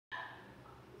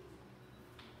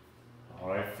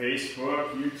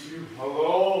Facebook, YouTube,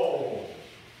 hello!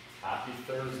 Happy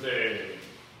Thursday.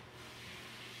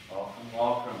 Welcome,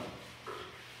 welcome.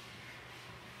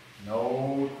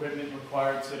 No equipment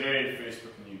required today,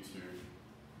 Facebook and YouTube.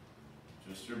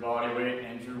 Just your body weight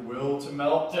and your will to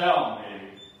melt down,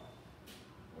 baby.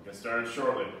 We'll get started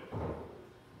shortly.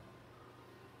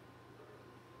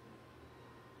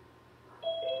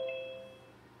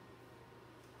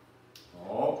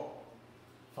 Oh,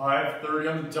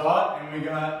 5:30 on the dot, and we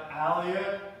got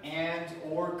Alia and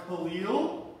or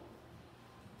Khalil.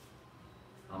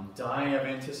 I'm dying of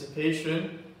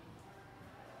anticipation.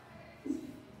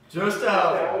 Just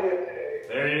out.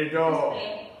 There you go.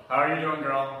 How are you doing,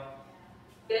 girl?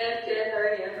 Good, how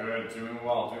are you? Good, doing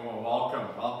well, Welcome,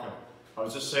 welcome. I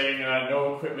was just saying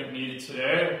no equipment needed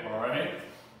today, all right?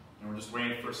 And we're just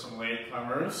waiting for some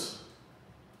latecomers.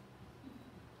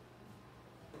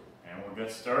 And we'll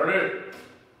get started.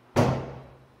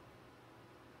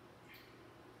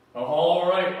 All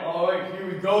right, here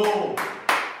we go.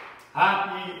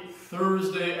 Happy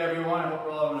Thursday, everyone. I hope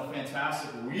we're all having a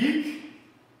fantastic week.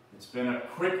 It's been a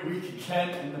quick week again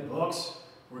in the books.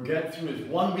 We're getting through this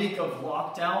 1 week of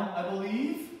lockdown, I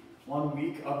believe. 1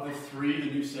 week of the 3,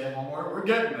 the new stay-at-home order. We're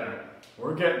getting there.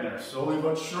 We're getting there, slowly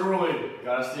but surely.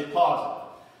 Gotta stay positive.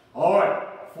 All right,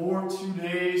 for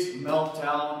today's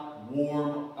meltdown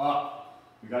warm up.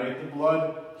 We gotta get the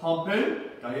blood pumping.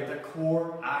 Gotta get the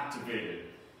core activated.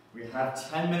 We have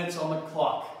 10 minutes on the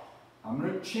clock. I'm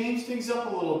going to change things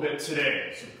up a little bit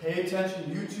today. So pay attention,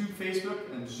 YouTube,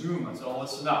 Facebook, and Zoom. Let's all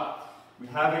listen up. We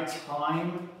have a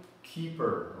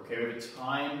timekeeper. Okay, we have a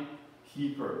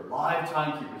timekeeper, live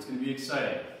timekeeper. It's going to be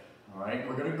exciting. All right,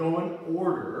 we're going to go in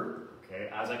order, okay,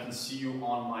 as I can see you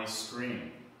on my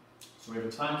screen. So we have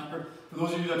a timekeeper. For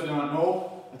those of you that do not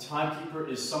know, a timekeeper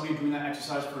is somebody doing that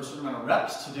exercise for a certain amount of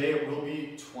reps. Today it will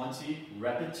be 20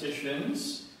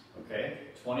 repetitions. Okay,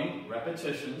 20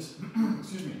 repetitions.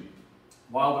 Excuse me.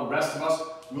 While the rest of us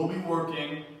will be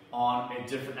working on a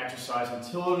different exercise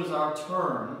until it is our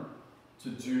turn to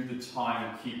do the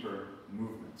timekeeper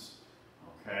movements.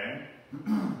 Okay?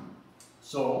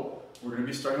 So, we're going to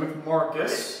be starting with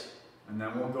Marcus, and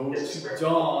then we'll go to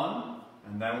Dawn,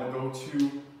 and then we'll go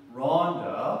to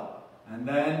Rhonda, and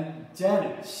then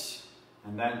Dennis,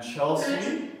 and then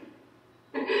Chelsea.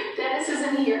 Dennis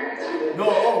isn't here. No,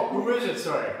 oh, who is it?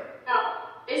 Sorry. No,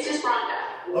 it's just Rhonda.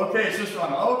 Okay, it's just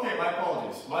Rhonda. Okay, my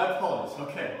apologies.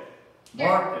 Okay.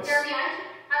 Marcus. Jeremy,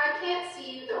 I can't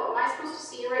see you though. Am I supposed to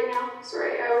see you right now?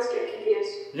 Sorry, I always get confused.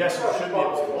 Yes, you should be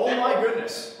able to. Oh my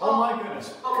goodness. Oh my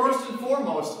goodness. Okay. First and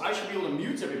foremost, I should be able to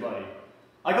mute everybody.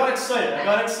 I got excited,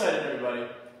 everybody.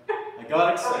 I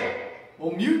got excited. Okay.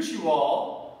 We'll mute you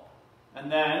all,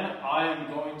 and then I am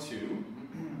going to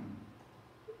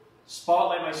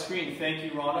spotlight my screen. Thank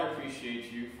you, Rhonda. I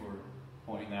appreciate you for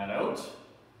pointing that out.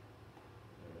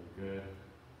 Very good.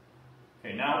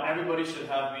 Okay, now everybody should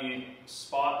have me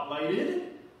spotlighted.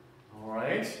 All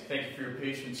right. Thank you for your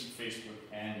patience, Facebook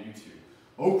and YouTube.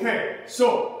 Okay,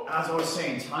 so as I was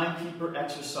saying, timekeeper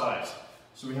exercise.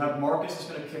 So we have Marcus is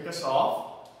going to kick us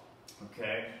off.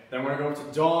 Okay. Then we're going to go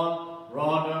to Dawn,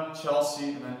 Rhonda, Chelsea,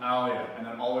 and then Alia, and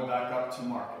then all the way back up to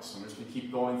Marcus. And we're just going to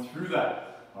keep going through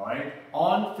that. All right.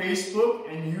 On Facebook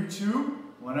and YouTube,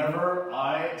 whenever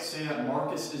I say that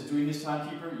Marcus is doing his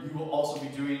timekeeper, you will also be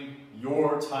doing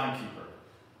your timekeeper.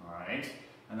 All right?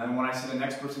 And then when I say the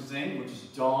next person's name, which is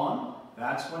Dawn,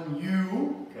 that's when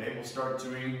you, okay, will start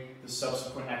doing the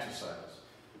subsequent exercises.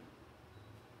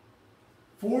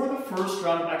 For the first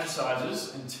round of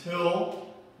exercises,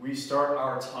 until we start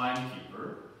our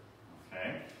timekeeper,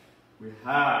 okay, we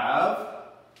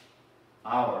have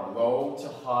our low to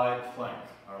high plank.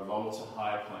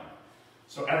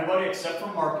 So everybody except for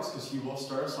Marcus, because he will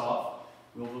start us off,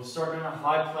 we'll start in a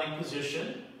high plank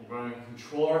position. We're going to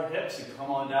control our hips and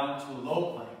come on down to a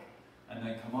low plank. And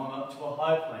then come on up to a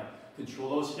high plank. Control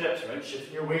those hips, right?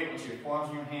 Shifting your weight onto your forearms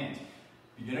and your hands.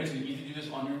 Beginners, you need to do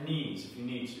this on your knees if you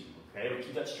need to. Okay? But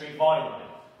keep that straight body line.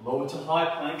 Low to high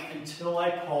plank until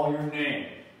I call your name.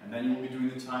 And then you will be doing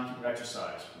the timekeeper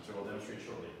exercise, which I will demonstrate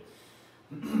shortly.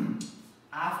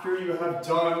 After you have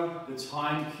done the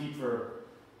timekeeper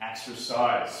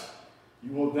exercise,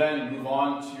 you will then move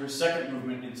on to your second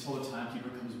movement until the timekeeper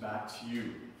comes back to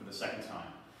you for the second time.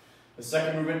 The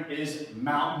second movement is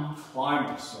mountain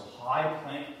climber. So high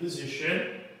plank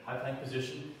position,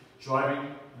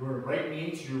 driving your right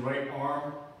knee to your right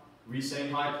arm,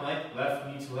 resetting high plank, left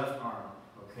knee to left arm,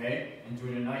 okay? And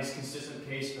doing a nice consistent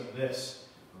pace of this,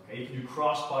 okay? You can do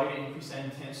cross body to increase that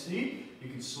intensity. You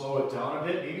can slow it down a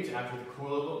bit, maybe to activate the core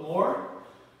a little bit more,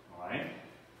 all right?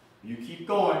 You keep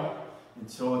going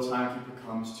until the timekeeper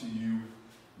comes to you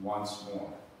once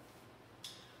more.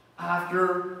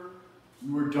 After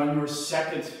you are done your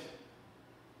second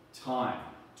time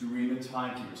doing the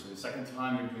timekeeper, so the second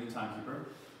time you're doing the timekeeper,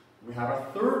 we have our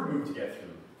third move to get through.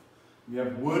 We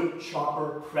have wood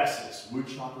chopper presses. Wood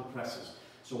chopper presses.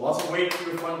 So lots of weight to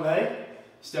your front leg.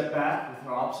 Step back with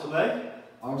our opposite leg.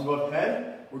 Arms above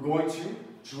head. We're going to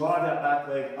drive that back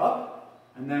leg up.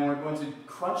 And then we're going to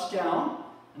crunch down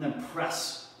and then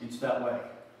press into that leg.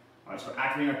 All right, so we're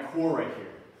activating our core right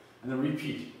here. And then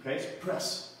repeat. Okay, so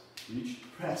press, reach,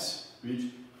 press,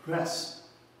 reach, press.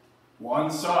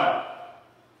 One side.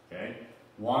 Okay,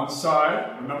 one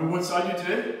side. Remember what side you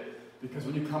did? Because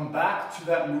when you come back to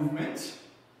that movement,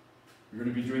 you're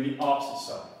going to be doing the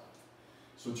opposite side.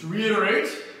 So to reiterate,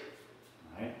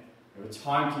 right, we have a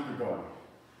timekeeper going.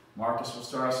 Marcus will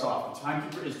start us off. The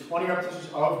timekeeper is 20 repetitions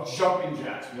of jumping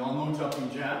jacks. We all know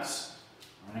jumping jacks.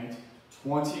 Right?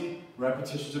 20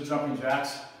 repetitions of jumping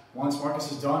jacks. Once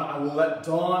Marcus is done, I will let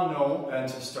Dawn know when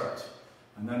to start.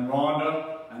 And then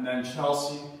Rhonda, and then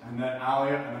Chelsea, and then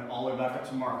Alia, and then all the way back up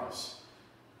to Marcus.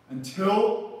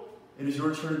 Until it is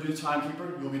your turn to do the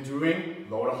timekeeper, you'll be doing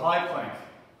low to high plank.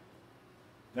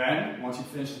 Then, once you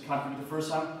finish the timekeeper the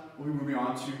first time, we'll be moving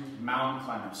on to mountain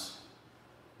climbers.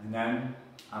 And then,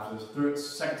 after the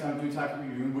second time you do timekeeper,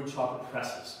 you're doing wood chopper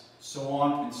presses. So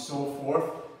on and so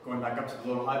forth, going back up to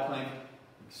the low to high plank,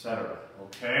 etc.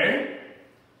 Okay?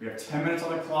 We have 10 minutes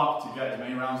on the clock to get as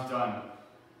many rounds done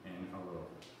in a row.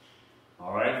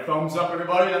 Alright, thumbs up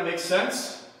everybody, that makes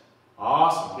sense?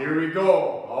 Awesome, here we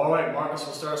go. Alright, Marcus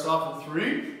will start us off in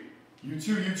 3.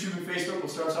 YouTube and Facebook will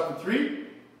start us off in 3,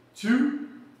 2,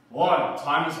 1.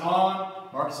 Time is on.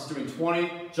 Marcus is doing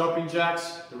 20 jumping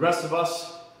jacks. The rest of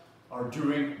us are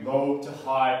doing low to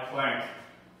high plank.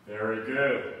 Very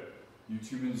good.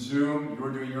 YouTube and Zoom,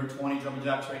 you're doing your 20 jumping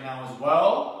jacks right now as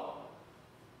well.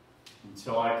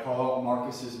 Until I call out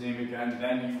Marcus's name again,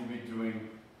 then you will be doing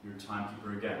your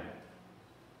timekeeper again.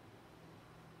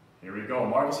 Here we go.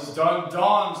 Marcus is done.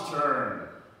 Dawn's turn.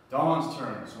 Dawn's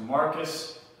turn. So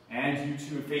Marcus and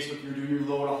YouTube and Facebook, you're doing your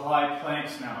low to high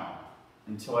planks now.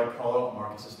 Until I call out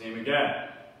Marcus's name again.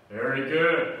 Very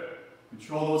good.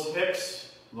 Control those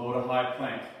hips. Low to high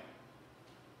plank.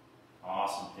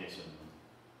 Awesome pace.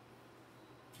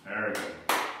 Very good.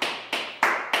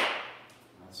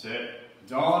 That's it.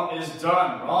 Dawn is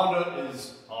done. Rhonda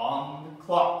is on the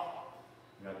clock.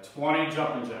 We got 20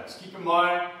 jumping jacks. Keep in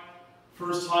mind,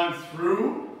 first time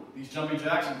through these jumping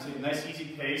jacks, you can take a nice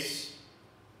easy pace.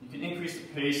 You can increase the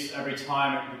pace every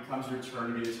time it becomes your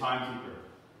turn to be the timekeeper.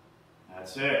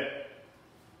 That's it.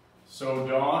 So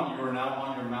Dawn, you are now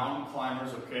on your mountain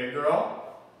climbers, okay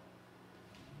girl?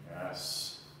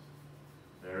 Yes.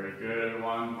 Very good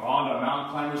everyone. Rhonda,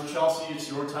 mountain climbers, Chelsea, it's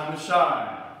your time to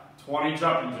shine. 20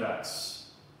 jumping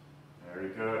jacks. Very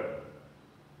good.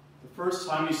 The first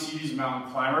time you see these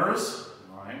mountain climbers,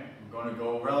 alright, I'm going to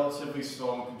go relatively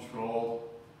slow and controlled.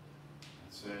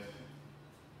 That's it.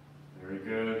 Very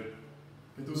good.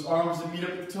 Get those arms that meet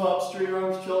up at the top. Straight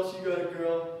arms, Chelsea, you got it,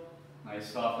 girl.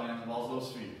 Nice soft land on the balls of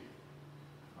those feet.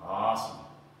 Awesome.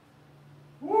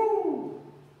 Woo!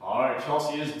 Alright,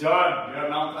 Chelsea is done. We have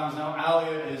mountain climbers now.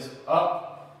 Alia is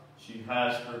up. She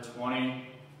has her 20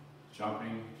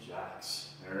 jumping jacks.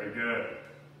 Very good.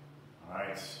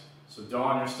 Alright. So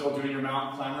Dawn, you're still doing your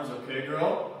mountain climbers, okay,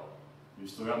 girl? You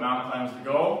still got mountain climbers to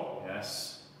go?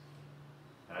 Yes.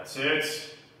 That's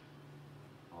it.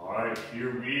 Alright,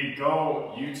 here we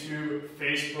go. YouTube,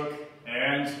 Facebook,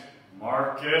 and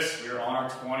Marcus. We're on our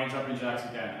 20 jumping jacks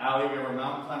again. Allie, we have our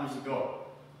mountain climbers to go.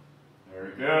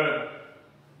 Very good.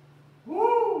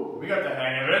 Woo! We got the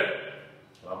hang of it.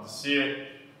 Love to see it.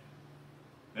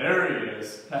 There he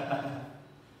is.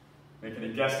 Making a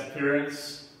guest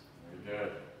appearance. Very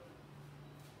good.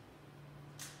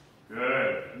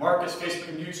 Good. Marcus, Facebook,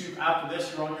 and YouTube. After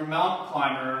this, you're on your mountain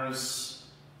climbers.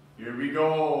 Here we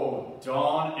go.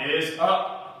 Dawn is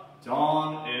up.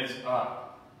 Dawn is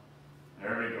up.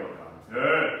 There we go, Dawn.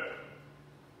 Good.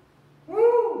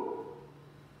 Woo!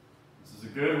 This is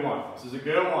a good one. This is a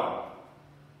good one.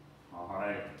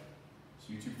 Alright.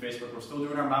 So YouTube, Facebook, we're still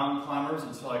doing our mountain climbers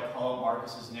until I call out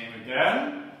Marcus's name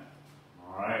again.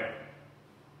 Alright.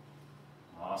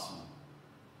 Awesome.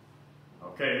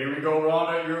 Okay, here we go,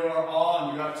 Rhonda. You are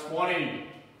on. You got 20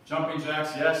 jumping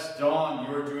jacks. Yes, Dawn,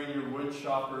 you are doing your wood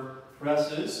chopper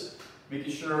presses.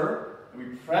 Making sure that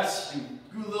we press and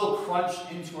do a little crunch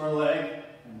into our leg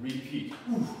and repeat.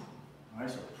 Ooh. All right,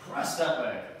 so press that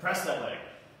leg. Press that leg.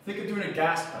 Think of doing a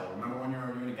gas pedal. Remember when you're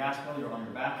doing a gas pedal, you're on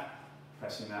your back,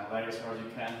 pressing that leg as hard as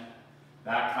you can.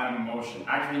 That kind of motion.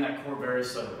 Activating that core very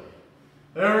subtly.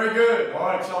 Very good. All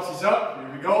right, Chelsea's up.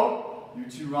 Here we go. You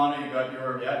too, Rhonda, you got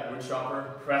your wood chopper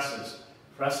presses.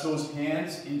 Press those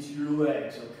hands into your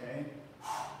legs, okay?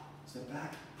 Step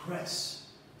back, press.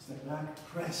 Step back,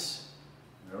 press.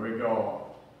 There we go.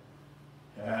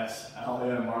 Yes,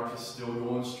 Alia and Marcus still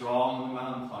going strong in the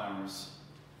mountain climbers.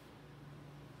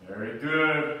 Very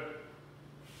good.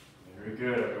 Very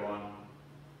good, everyone.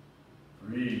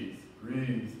 Breathe,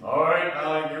 breathe. All right,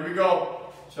 Alia, here we go.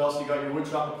 Chelsea, you got your wood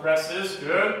chopper presses.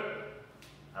 Good.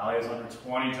 Alia's under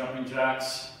 20 jumping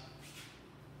jacks.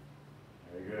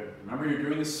 Very good. Remember, you're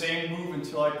doing the same move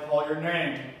until I call your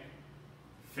name.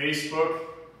 Facebook,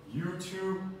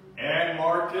 YouTube, and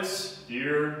Marcus,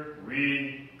 here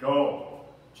we go.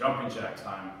 Jumping jack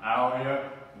time. Alia,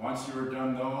 once you are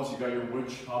done those, you got your wood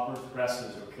chopper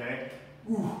presses, okay?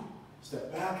 Ooh,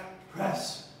 step back,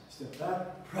 press. Step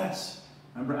back, press.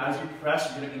 Remember, as you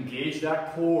press, you're going to engage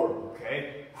that core,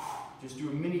 okay? Just do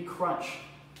a mini crunch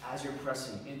as you're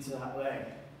pressing into that leg.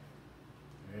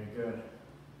 Very good.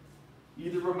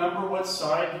 Either remember what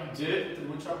side you did with the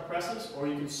wood chopper presses, or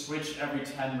you can switch every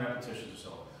 10 repetitions or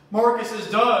so. Marcus is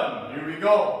done. Here we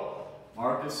go.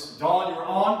 Marcus, Dawn, you're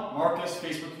on. Marcus,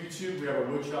 Facebook, YouTube, we have our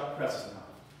wood chopper presses now.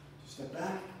 So step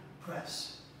back,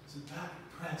 press. Step back,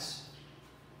 press.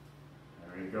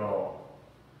 There we go.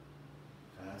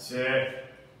 That's it.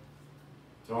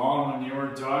 Dawn, when you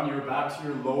are done, you're back to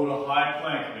your low to high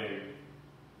plank, baby.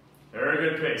 Very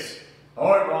good pace.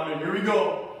 All right, Rhonda, here we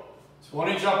go.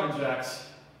 20 jumping jacks.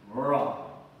 We're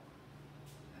on.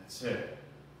 That's it.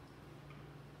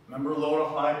 Remember low to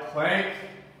high plank.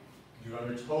 You on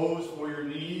your toes or your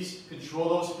knees.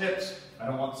 Control those hips. I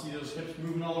don't want to see those hips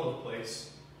moving all over the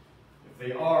place. If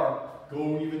they are,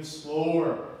 go even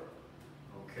slower.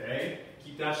 Okay?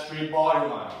 Keep that straight body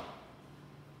line.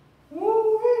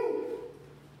 Woo-wee.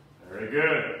 Very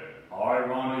good. All right,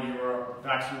 Rhonda, you are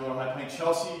back to your little high plank.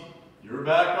 Chelsea, you're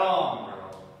back on,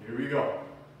 girl. Here we go.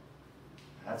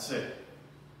 That's it.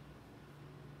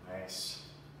 Nice.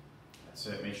 That's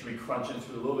it. Make sure we crunch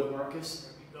into it a little bit,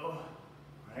 Marcus. There we go.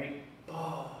 Right?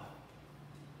 Oh.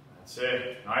 That's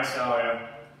it. Nice, Alia.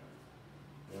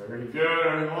 Very good,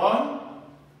 everyone.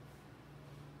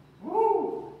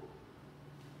 Woo!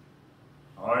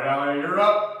 All right, Alia, you're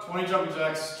up. 20 jumping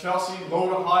jacks. Chelsea, low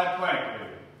to high plank,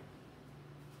 baby.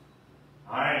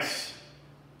 Nice.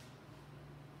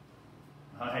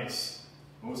 Nice.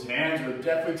 Those hands are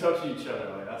definitely touching each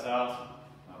other. Like, that's awesome.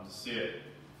 Love to see it.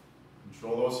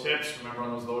 Control those hips. Remember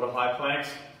on those low to high planks.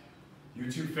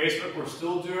 YouTube, Facebook, we're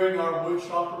still doing our wood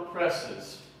chopper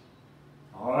presses.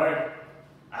 All right.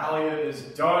 Alia is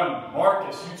done.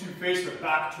 Marcus, YouTube, Facebook,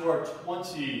 back to our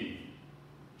 20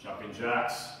 jumping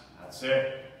jacks. That's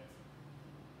it.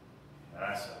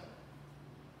 That's it.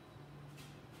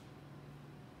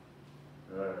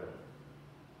 Good.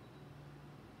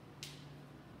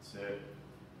 That's it.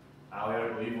 Alia, I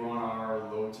believe we're on our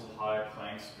low to high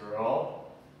planks, girl.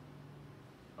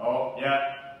 Oh,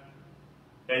 yeah.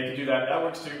 Yeah, you can do that. That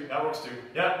works too. That works too.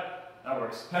 Yeah, that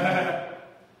works.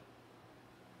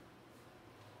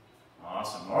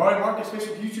 Awesome. All right, Marcus,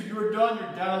 Facebook, YouTube, you are done.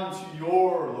 You're down to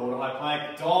your low to high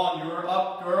plank. Dawn, you're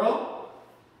up, girl.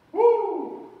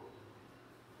 Woo!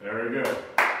 Very good.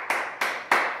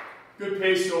 Good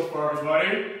pace so far,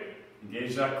 everybody.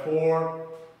 Engage that core.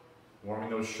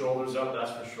 Warming those shoulders up,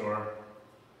 that's for sure.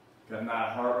 Getting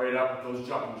that heart rate up with those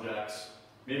jumping jacks.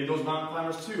 Maybe those mountain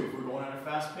climbers too, if we're going at a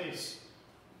fast pace.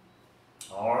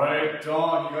 All right,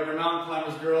 Dawn, you got your mountain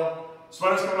climbers, girl.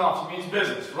 Sweater's coming off, she means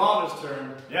business. Rhonda's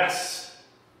turn. Yes.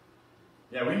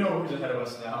 Yeah, we know who's ahead of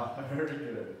us now. Very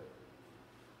good.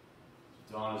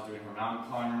 Dawn is doing her mountain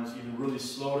climbers, either really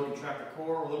slow to contract the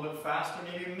core, or a little bit faster,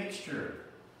 maybe a mixture.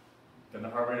 Getting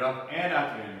the heart rate up and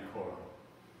activating the core.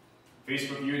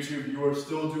 Facebook, YouTube, you are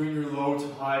still doing your low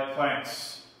to high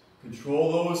planks.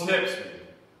 Control those hips, baby.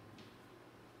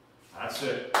 That's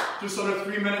it. Just under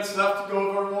 3 minutes left to go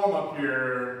with our warm-up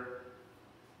here.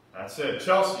 That's it.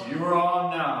 Chelsea, you are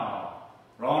on now.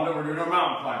 Rhonda, we're doing our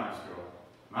mountain climbers, girl.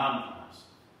 Mountain climbers.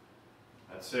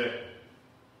 That's it.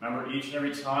 Remember, each and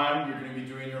every time you're going to be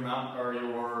doing your mountain or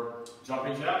your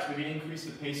jumping jacks, maybe increase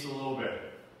the pace a little bit.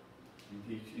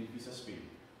 Increase the speed.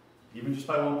 Even just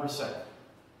by 1%.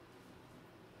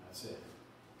 That's it.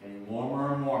 Getting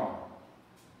warmer and warmer.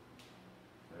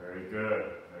 Very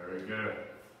good. Very good.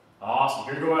 Awesome.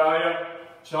 Here you go, Alia.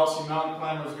 Chelsea, mountain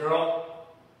climbers, girl.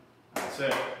 That's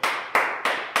it.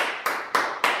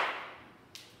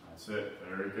 That's it.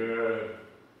 Very good.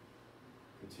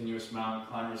 Continuous mountain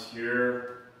climbers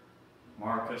here.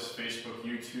 Marcus, Facebook,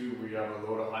 YouTube. We have a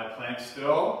low to high plank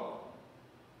still.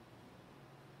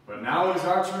 But now it is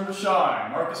our turn to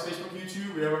shine. Marcus, Facebook,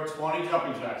 YouTube. We have our 20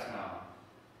 jumping jacks now.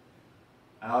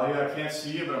 Ali, I can't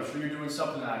see you, but I'm sure you're doing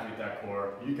something to activate that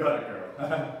core. You got it,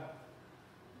 girl.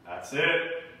 That's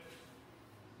it.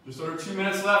 Just under 2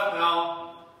 minutes left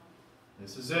now.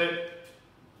 This is it.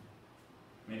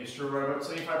 Making sure we're about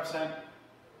 75%,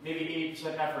 maybe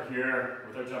 80% effort here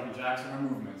with our jumping jacks and our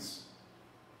movements.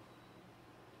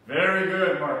 Very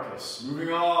good, Marcus.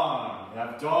 Moving on. We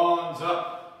have Dawn's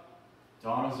up.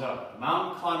 Dawn is up.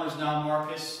 Mountain climbers now,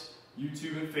 Marcus.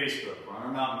 YouTube and Facebook. We're on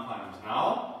our mountain climbers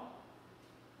now.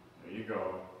 There you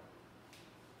go.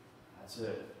 That's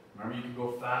it. Remember, you can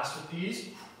go fast with these.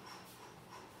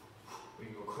 We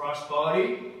can go cross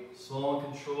body, slow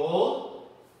and controlled.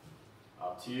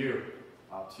 Up to you.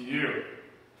 Up to you.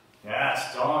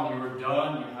 Yes, Dawn, you were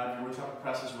done. You had your woodchopper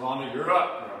presses. Rhonda, you're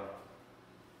up, girl.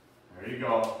 There you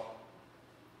go.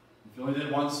 If you only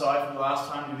did one side for the last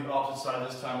time, do the opposite side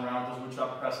this time around with those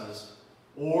woodchopper presses.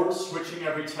 Or switching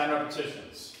every 10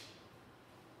 repetitions.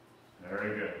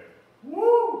 Very good.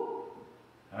 Woo!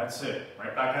 That's it.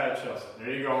 Right back at it, Chelsea.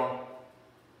 There you go.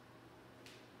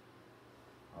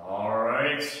 All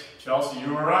right. Chelsea,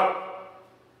 you are up.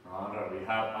 Rhonda, we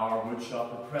have our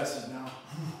woodchopper presses now.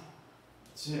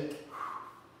 That's it.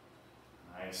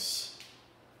 Nice.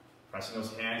 Pressing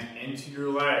those hands into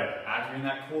your leg, activating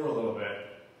that core a little bit.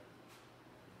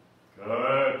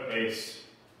 Good pace.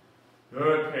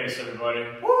 Good pace, everybody.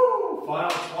 Woo! Final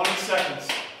 20 seconds.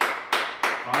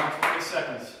 Final 20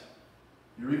 seconds.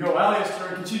 Here we go. Alia's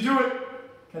turn. Can she do it?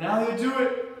 Can Alia do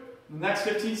it? In the next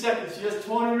 15 seconds, she has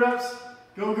 20 reps.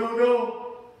 Go, go, go.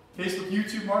 Facebook,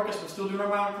 YouTube, Marcus, we're still doing our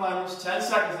mountain climbers. 10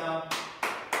 seconds now.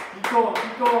 Keep going,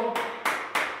 keep going.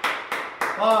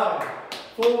 5,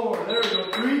 4, there we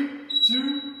go. 3,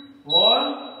 2,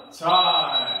 1,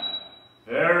 time.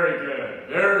 Very good,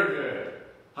 very good.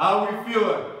 How are we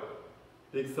feeling?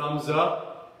 Big thumbs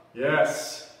up?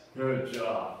 Yes. Good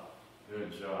job.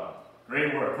 Good job.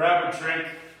 Great work. Grab a drink.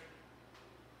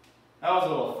 That was a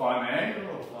little fun, eh? A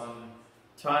little fun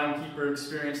timekeeper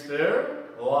experience there.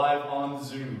 Live on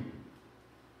Zoom.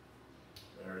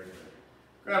 Very good.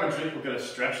 Grab a drink, we'll get a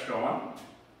stretch going.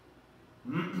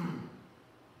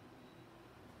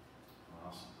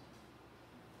 Awesome.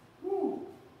 Woo.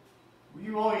 Were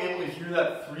you all able to hear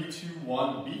that 3, 2,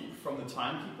 1 beat from the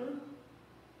timekeeper?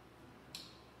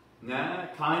 Nah,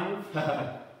 kind of.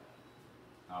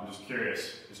 I'm just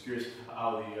curious. Just curious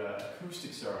how the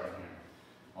acoustics are in here.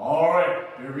 All right,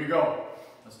 here we go.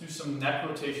 Let's do some neck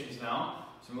rotations now.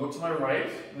 So I'm going to look to my right,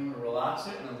 and then relax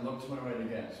it, and then look to my right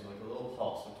again. So like a little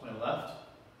pulse. Look to my left,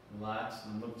 relax,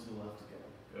 and then look to the left again.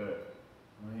 Good.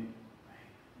 Right, right,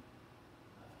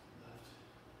 left, left.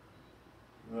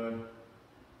 Good.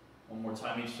 One more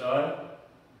time each side.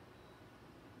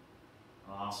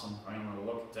 Awesome. Right, I'm going to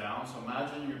look down. So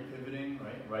imagine you're pivoting,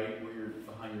 right where you're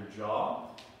behind your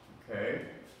jaw. Okay.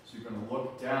 So you're going to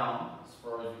look down as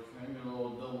far as you can. Get a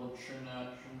little double chin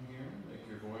action here. Make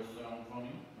your voice sound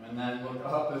funny. And then look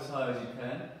up as high as you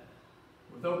can.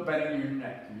 Without bending your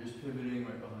neck. You're just pivoting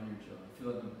right behind your jaw. Feel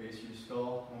it in the base of your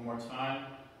skull. One more time.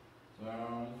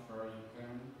 Down as far as you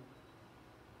can.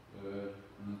 Good.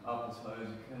 And then up as high as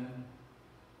you can.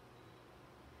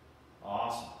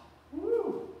 Awesome.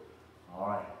 Woo!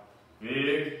 Alright.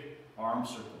 Big arm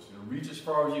circles. You're going to reach as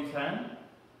far as you can.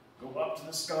 Go up to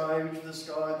the sky, reach for the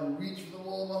sky, then reach for the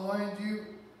wall behind you.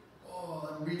 Oh,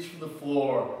 and reach for the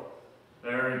floor.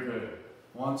 Very good.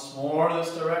 Once more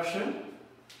this direction.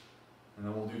 And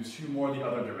then we'll do 2 more the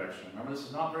other direction. Remember, this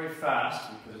is not very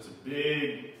fast because it's a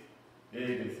big,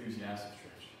 big enthusiastic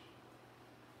stretch.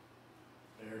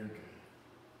 Very good.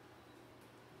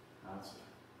 That's it.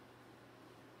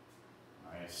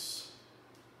 Nice.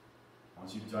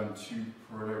 Once you've done 2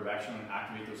 per direction, and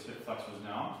activate those hip flexors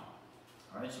now.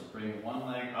 Alright, so bring one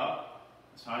leg up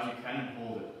as high as you can and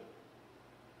hold it.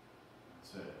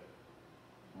 That's it.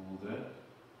 Hold it.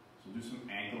 So do some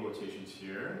ankle rotations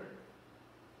here.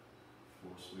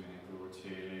 Forcefully ankle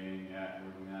rotating. Yeah,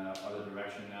 moving that up. Other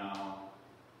direction now.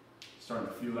 Starting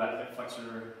to feel that hip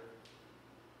flexor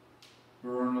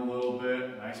burn a little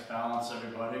bit. Nice balance,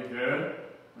 everybody. Good.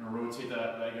 I'm going to rotate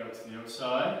that leg out to the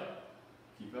outside.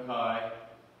 Keep it high.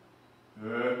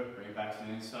 Good. Bring it back to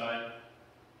the inside.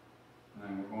 And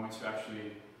then we're going to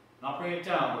actually not bring it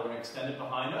down, but we're going to extend it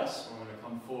behind us. We're going to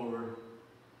come forward.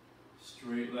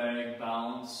 Straight leg,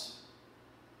 balance.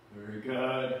 Very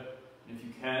good. If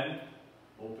you can,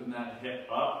 open that hip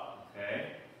up. Okay.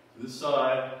 To the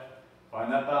side.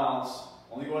 Find that balance.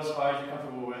 Only go as high as you're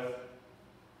comfortable with.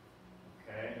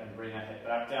 Okay. Then bring that hip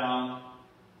back down.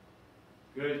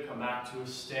 Good. Come back to a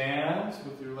stand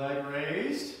with your leg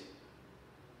raised.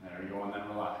 There we go, and then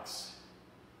relax.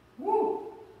 Woo!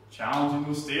 Challenging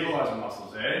those stabilizer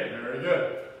muscles, eh? Very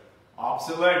good.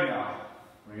 Opposite leg now.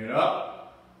 Bring it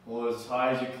up, pull it as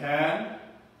high as you can.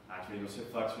 Activate those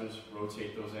hip flexors,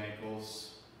 rotate those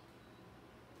ankles.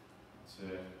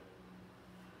 That's it.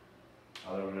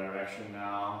 Other direction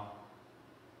now.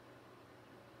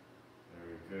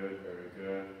 Very good, very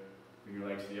good. Bring your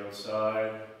leg to the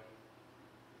outside.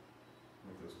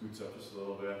 Move those glutes up just a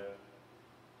little bit.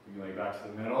 Bring your leg back to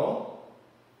the middle.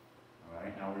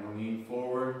 Alright, now we're going to lean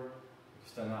forward.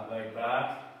 Extend that leg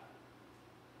back.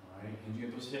 Alright, and you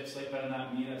get those hips like that in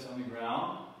that knee that's on the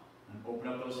ground. And open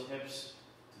up those hips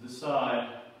to the side.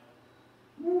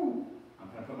 Woo! I'm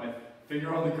going to put my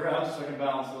finger on the ground just so I can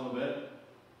balance a little bit.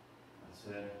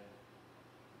 That's it.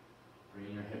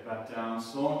 Bring your hip back down,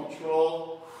 slow and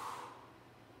control.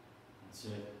 That's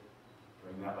it.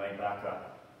 Bring that leg back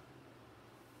up.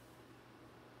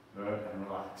 Good, and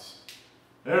relax.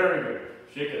 Very good.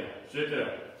 Shake it out, shake it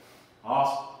out.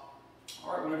 Awesome.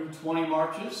 All right, we're going to do 20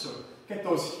 marches. So get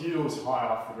those heels high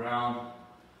off the ground.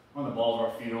 On the balls of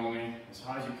our feet only, as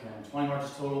high as you can. 20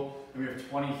 marches total. And we have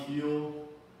 20 heel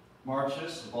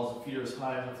marches. The balls of feet are as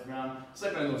high as off the ground. It's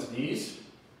like bending those knees,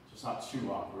 so it's not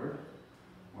too awkward.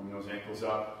 Warming those ankles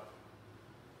up.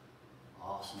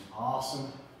 Awesome,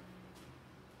 awesome.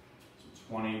 So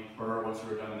 20 per. Once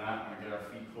we're done that, I'm going to get our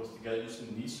feet close together. Do some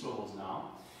knee swivels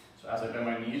now. So as I bend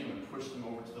my knees, I'm going to push them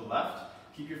over to the left.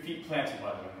 Keep your feet planted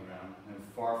by the way on the ground. And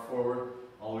far forward,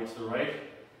 all the way to the right,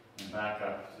 and back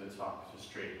up to the top, just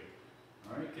straight.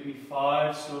 All right, give me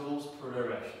 5 swivels per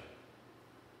direction.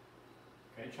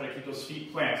 Okay, try to keep those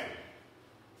feet planted.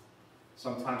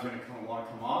 Sometimes you're going to want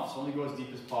to come off, so only go as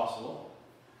deep as possible,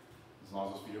 as long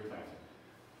as those feet are planted.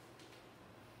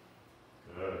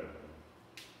 Good.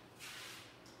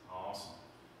 Awesome.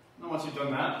 Now once you've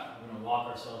done that, we're going to walk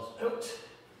ourselves out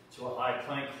to a high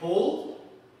plank hold.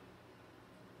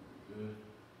 Good.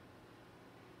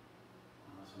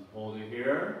 Awesome. Hold it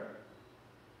here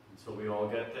until we all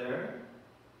get there.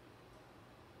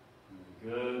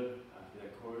 Very good. After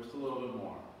that core, just a little bit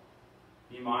more.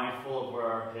 Be mindful of where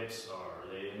our hips are.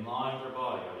 Are they in line with our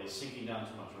body? Are they sinking down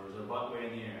too much? Or is their butt way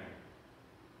in the air?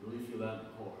 Really feel that in the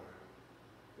core.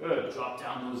 Good. Drop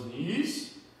down those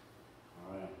knees.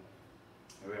 All right.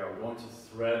 Here we are. We're going to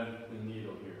thread the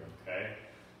needle here, okay?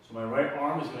 So my right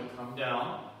arm is going to come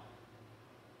down.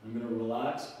 I'm going to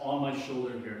relax on my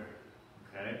shoulder here,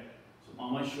 okay? So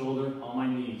on my shoulder, on my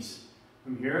knees.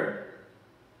 From here,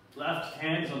 left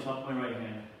hand is on top of my right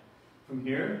hand. From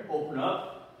here, open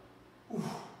up. Oof,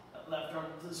 that left arm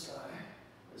to the sky,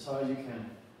 as high as you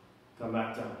can. Come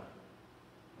back down.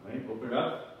 All right, open it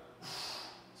up.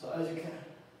 As high as you can.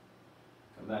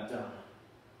 Come back down.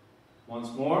 Once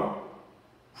more.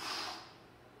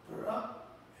 Put it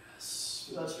up. Yes.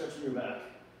 Feel that stretch in your back.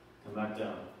 Come back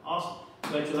down. Awesome.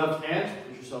 Let your left hand,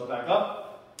 push yourself back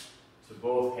up to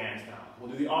both hands now.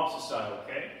 We'll do the opposite side,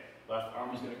 okay? Left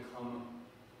arm is going to come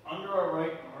under our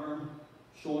right arm,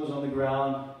 shoulders on the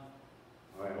ground.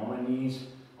 All right, on my knees,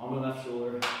 on my left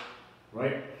shoulder.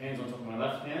 Right hand's on top of my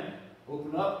left hand.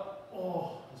 Open up.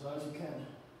 Oh, as high as you can.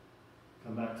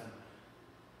 Come back down.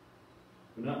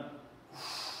 Open up.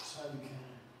 As high as you can.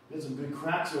 There's some good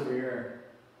cracks over here.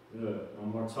 Good.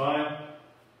 One more time.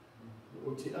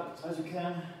 Rotate up as high as you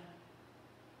can.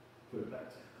 Put it back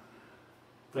down.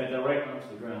 Plant that right arm to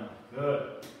the ground.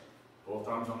 Good. Both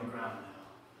arms on the ground now.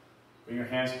 Bring your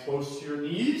hands close to your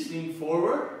knees. Lean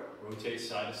forward. Rotate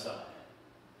side to side.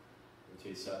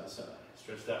 Rotate side to side.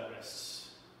 Stretch that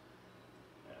wrist.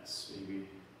 Yes, baby.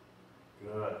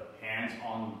 Good. Hands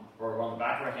on the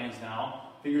back of our hands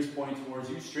now. Fingers pointing towards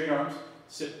you. Straight arms.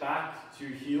 Sit back to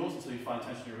your heels until you find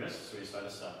tension in your wrists. Sway side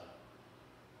to side.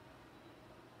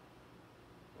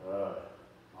 Good.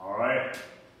 All right.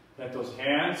 Get those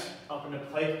hands up into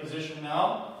plank position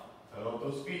now. Pedal up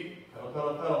those feet. Pedal,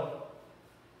 pedal, pedal.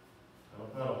 Pedal,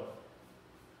 pedal.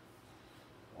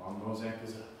 Warm those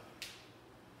ankles up.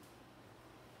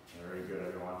 Very good,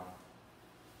 everyone.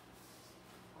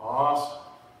 Awesome.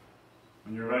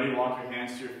 When you're ready, walk your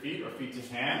hands to your feet or feet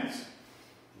to hands.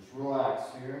 Just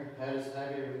relax here. Head is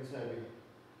heavy, everything's heavy.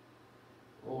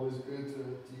 Always good to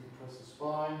decompress the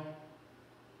spine.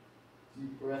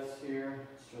 Deep breaths here,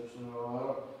 stretching it all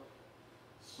out.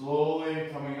 Slowly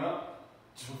coming up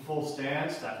to a full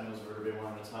stand, stacking those vertebrae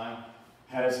one at a time.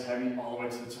 Head is heavy all the way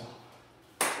to the top.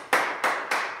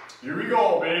 Here we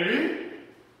go, baby.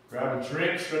 Grab a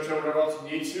drink, stretch out whatever else you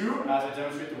need to as I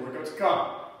demonstrate the workout to come.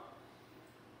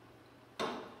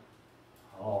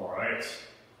 All right.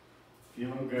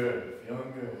 Feeling good,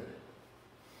 feeling good.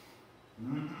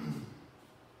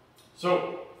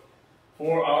 So,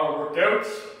 for our workout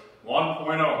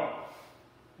 1.0,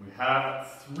 we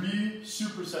have 3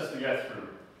 supersets to get through.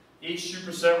 Each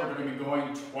superset we're going to be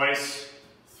going twice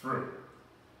through.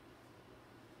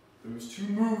 Those two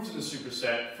moves in the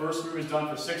superset. First move is done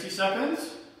for 60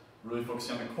 seconds, really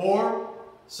focusing on the core.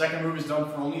 Second move is done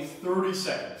for only 30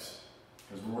 seconds,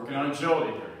 because we're working on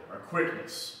agility here, our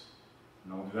quickness.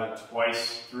 And we'll do that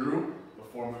twice through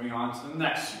before moving on to the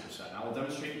next superset. Now we'll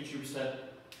demonstrate each superset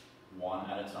one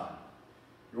at a time.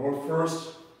 Your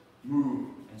first move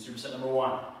in superset number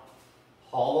 1,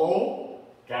 hollow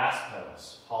gas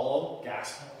pedals. Hollow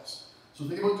gas pedals. So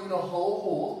think about doing a hollow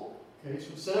hold. Okay,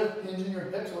 so instead of hinging your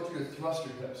hips, I want you to thrust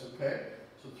your hips, okay?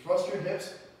 So thrust your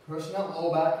hips, pressing that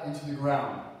low back into the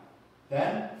ground.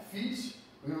 Then, feet,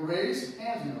 we're going to raise,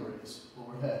 hands are going to raise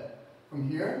overhead. From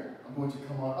here, I'm going to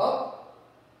come on up.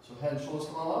 So head and shoulders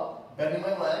come on up, bending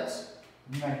my legs.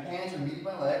 My hands are meeting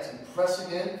my legs and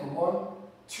pressing in for 1,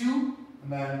 2,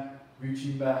 and then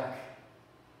reaching back.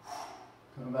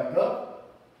 Coming back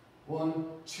up. 1,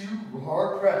 2,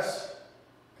 hard press.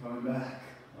 Coming back,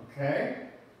 okay?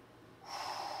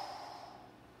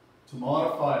 To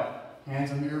modify it,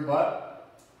 hands under your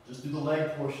butt, just do the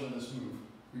leg portion of this move.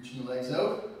 Reaching the legs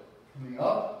out, coming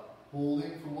up,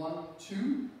 holding for 1, 2,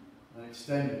 and then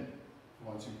extending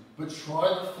for 1, 2. But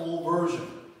try the full version.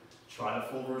 Try the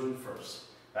full version first.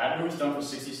 That move is done for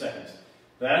 60 seconds.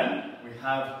 Then we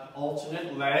have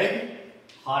alternate leg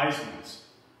Heismans.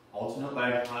 Alternate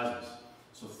leg Heismans.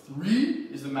 So 3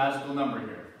 is the magical number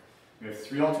here. We have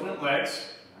 3 alternate legs,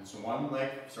 and so one leg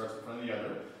starts in front of the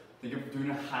other. Think of doing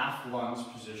a half lunge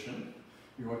position.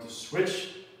 You're going to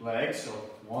switch legs, so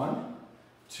 1,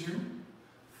 2,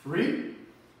 3. And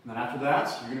then after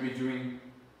that, you're going to be doing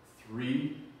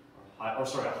a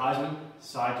Heisman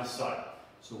side to side.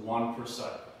 So 1 per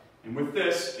side. And with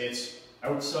this, it's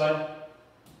outside,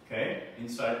 okay,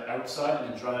 inside, outside,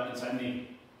 and then draw that inside knee.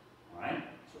 Alright?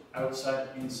 So outside,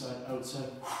 inside,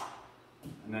 outside.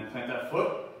 And then plant that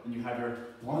foot, and you have your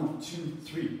 1, 2,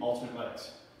 3 alternate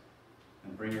legs.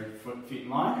 And bring your feet in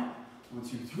line. 1,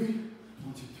 2, 3. 1,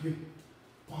 2, 3.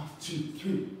 1, 2,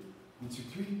 3. 1, 2,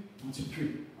 3. 1, 2,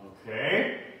 3.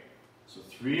 Okay. So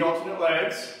 3 alternate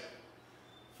legs,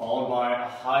 followed by a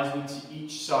Heisman to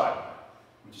each side,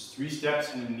 which is 3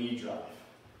 steps and a knee drive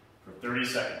for 30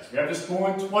 seconds. We have this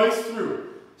going twice through,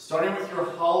 starting with your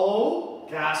hollow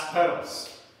gas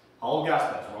pedals. Hollow gas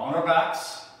pedals. We're on our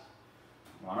backs.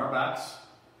 We're on our backs.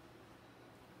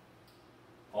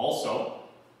 Also,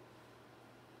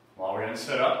 while we're in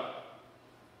sit-up,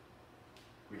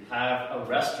 we have a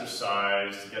rest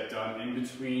exercise to get done in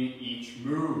between each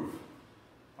move.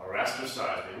 A rest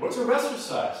exercise. What's a rest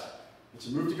exercise? It's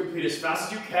a move to complete as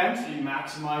fast as you can so you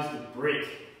maximize the break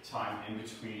time in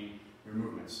between your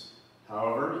movements.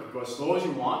 However, you can go as slow as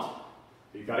you want,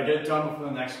 but you've got to get it done before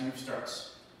the next move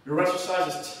starts. Your rest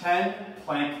exercise is 10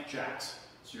 plank jacks.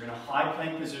 So you're in a high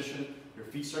plank position, your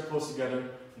feet start close together,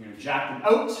 you're going to jack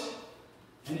them out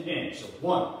and in. So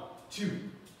 1, 2,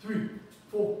 3,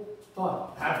 4,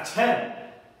 5. Have 10.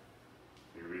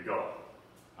 Here we go.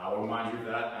 I will remind you of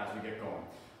that as we get going.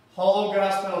 Hollow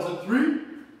gas pedals at 3,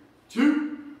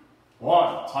 2,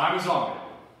 1. Time is on, baby.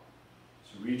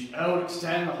 So reach out,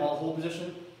 extend the hold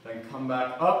position, then come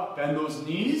back up, bend those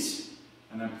knees,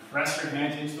 and then press your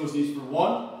hands into those knees for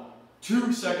 1,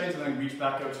 2 seconds, and then reach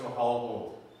back out to a hollow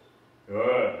hold.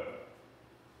 Good.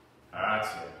 That's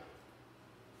it.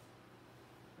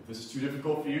 If this is too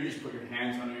difficult for you, just put your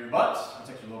hands under your butt,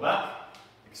 protect your low back,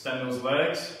 extend those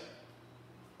legs,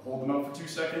 hold them up for 2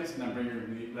 seconds, and then bring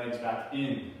your legs back in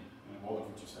and hold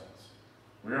them for 2 seconds.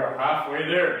 We are halfway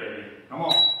there, baby. Come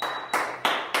on.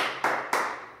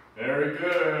 Very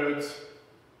good.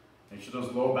 Make sure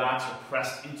those low backs are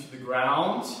pressed into the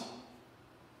ground.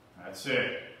 That's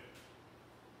it.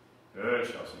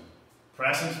 Good, Chelsea.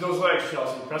 Press into those legs,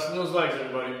 Chelsea. Press into those legs,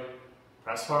 everybody.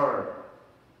 Press hard.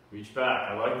 Reach back.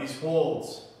 I like these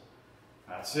holds.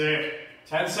 That's it.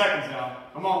 10 seconds now.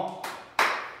 Come on.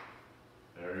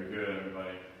 Very good,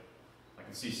 everybody. I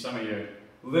can see some of your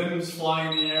limbs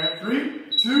flying in the air.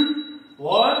 3, 2,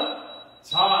 1.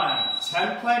 Time.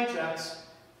 10 plank jacks.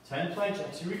 10 plank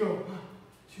jacks. Here we go. 1,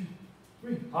 2,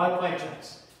 3. High plank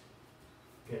jacks.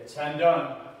 Get 10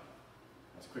 done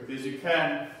as quickly as you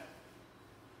can.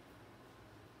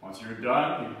 Once you're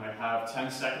done, you might have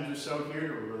 10 seconds or so here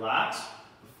to relax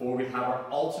before we have our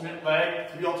alternate leg,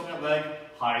 3 alternate leg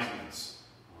Heismans.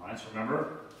 All right, so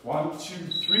remember, 1, 2,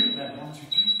 3, and then 1, 2,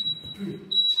 3, 3.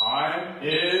 Time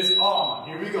is on.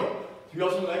 Here we go. 3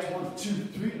 alternate legs, 1, 2,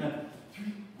 3, and then 3,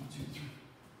 1, 2, 3.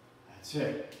 That's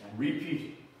it. And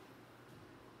repeat.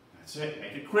 That's it.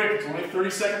 Make it quick. It's only 30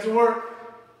 seconds of work.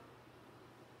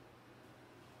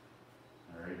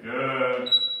 Very good.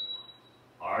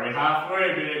 Already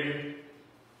halfway, baby.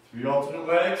 3 alternate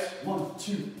legs. 1,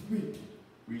 2, 3.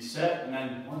 Reset, and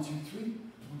then 1, 2, 3. 1,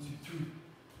 2, 3.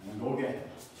 And then go again.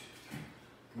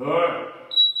 Good.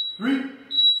 3,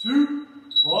 2,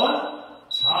 1.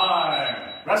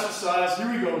 Time. Rest exercise.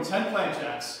 Here we go. 10 plank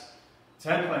jacks.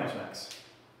 10 plank jacks.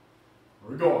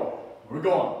 We're going. We're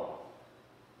going.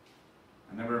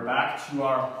 And then we're back to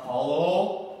our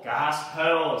hollow gas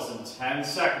pedals in 10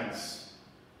 seconds.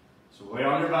 So lay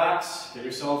on your backs. Get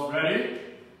yourselves ready.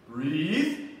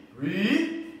 Breathe. Breathe.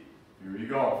 Here we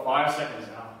go. 5 seconds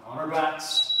now. On our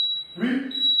backs.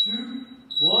 3, 2,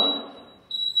 1.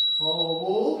 Hollow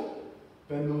hold.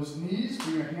 Bend those knees.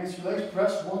 Bring your hands to your legs.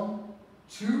 Press 1,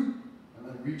 2, and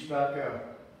then reach back out.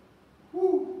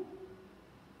 Woo.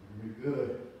 Very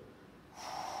good.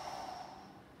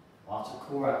 Lots of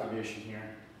core activation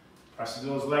here. Press into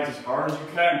those legs as hard as you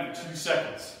can for 2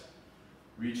 seconds.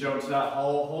 Reach out to that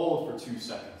hollow hold for 2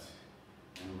 seconds.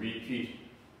 And repeat.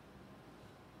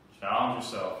 Challenge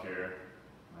yourself here.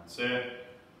 That's it.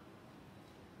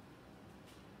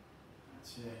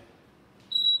 That's it.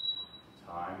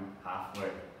 Time halfway.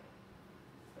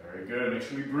 Very good. Make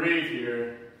sure we breathe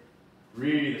here.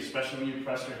 Breathe, especially when you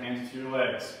press your hands into your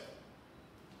legs.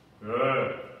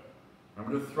 Good.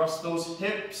 Remember to thrust those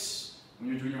hips when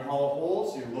you're doing your hollow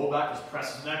hold, so your low back is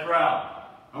pressing that ground.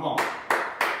 Come on.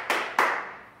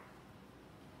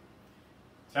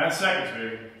 10 seconds,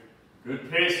 baby.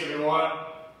 Good pace, everyone.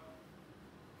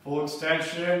 Full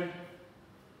extension.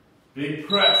 Big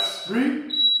press.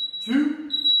 3, 2,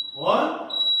 1.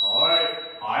 All right.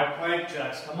 High plank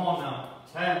jacks. Come on now.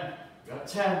 10. You got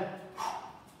 10.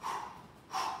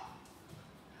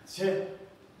 That's it.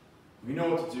 We know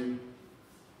what to do.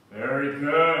 Very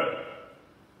good.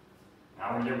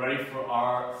 Now we're going to get ready for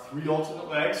our 3 alternate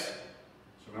legs.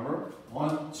 So remember,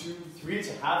 1, 2, 3. It's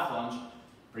a half lunge.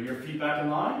 Bring your feet back in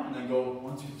line and then go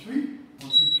 1, 2, 3. 1, 2,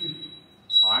 3.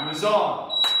 Time is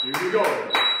on. Here we go.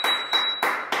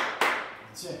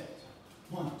 That's it.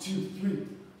 1, 2, 3. 1,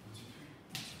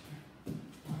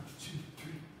 2,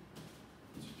 3.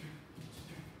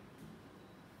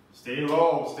 Stay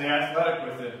low, stay athletic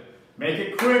with it. Make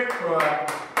it quick,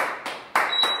 proactive.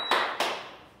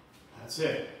 That's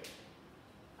it.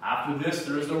 After this,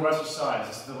 there is no exercise.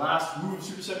 This is the last move of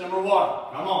superset number 1.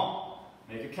 Come on.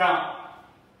 Make it count.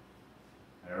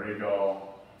 There we go.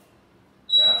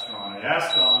 Yes, Ron.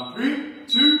 Yes, Ron. 3,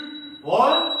 2,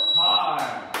 1.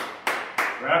 Time.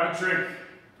 Grab a drink.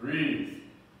 Breathe.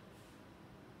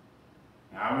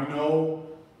 Now we know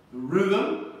the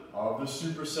rhythm of the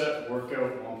superset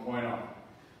workout 1.0.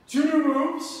 2 new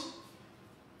moves.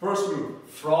 First move,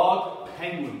 frog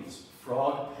penguins.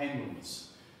 Frog penguins.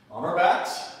 On our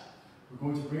backs, we're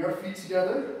going to bring our feet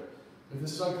together. If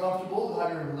this is uncomfortable,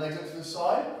 have your legs up to the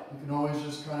side. You can always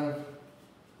just kind of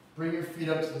bring your feet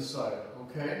up to the side,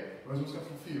 okay? Where's what's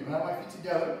comfortable for you? When I have my feet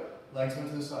together, legs up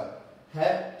to the side.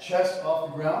 Head, chest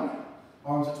off the ground,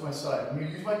 arms up to my side. I'm going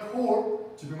to use my core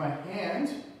to bring my hand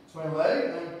to my leg,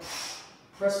 and then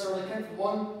press as hard as I can for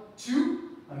 1, 2,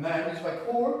 and then use my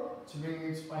core to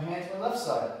bring my hand to my left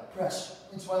side. Press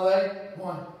into my leg,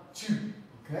 1, 2,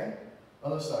 okay?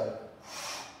 Other side.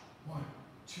 1,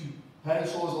 2. Head and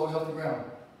shoulders always off the ground.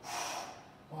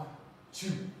 1,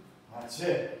 2. That's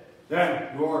it.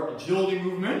 Then your agility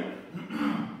movement.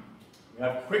 We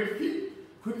have quick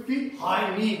feet,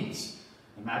 high knees.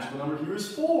 The magical number here is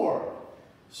 4.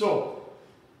 So,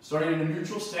 starting in a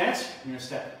neutral stance, you're going to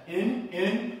step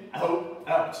in, out,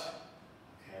 out.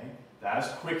 Okay? That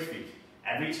is quick feet.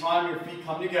 Every time your feet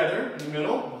come together in the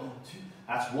middle, 1, 2,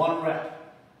 that's 1 rep.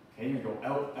 Okay, you're going to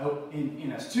go out, in.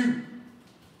 That's 2,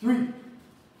 3,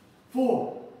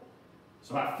 4.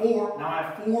 So at 4, now I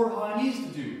have 4 high knees to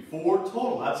do. 4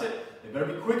 total, that's it. They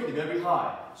better be quick and they better be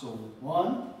high. So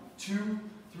 1, 2,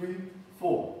 3,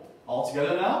 4. All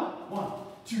together now. 1,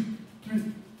 2, 3,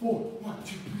 4. 1,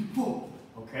 2, 3, 4.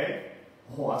 Okay?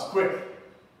 Oh, that's quick.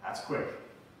 That's quick.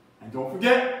 And don't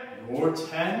forget your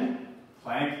 10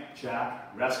 plank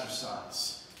jack rest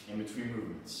exercise in between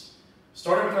movements.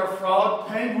 Starting with our frog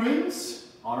penguins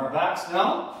on our backs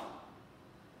now.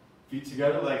 Feet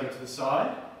together, legs up to the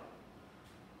side.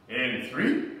 In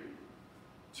 3,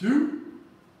 2,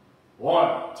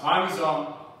 1. Time is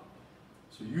on.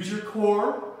 So use your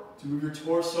core to move your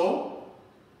torso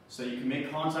so that you can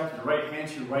make contact with the right hand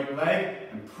to your right leg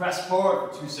and press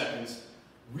forward for 2 seconds.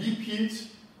 Repeat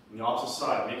on the opposite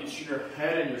side, making sure your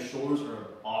head and your shoulders are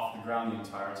off the ground the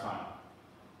entire time.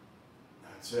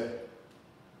 That's it.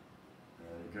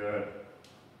 Very good.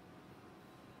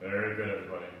 Very good,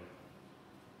 everybody.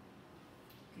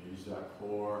 Engage that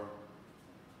core.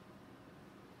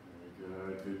 Very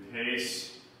good. Good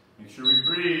pace. Make sure we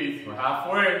breathe. We're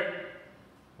halfway.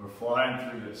 We're flying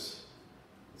through this.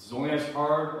 This is only as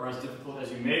hard or as difficult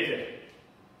as you make it.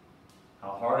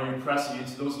 How hard are you pressing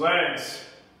into those legs?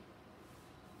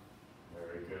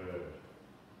 Very good.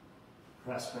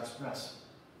 Press, press, press.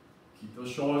 Keep those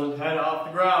shoulders and head off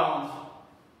the ground.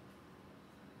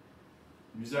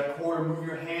 Use that core to move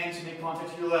your hand to make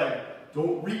contact to your leg.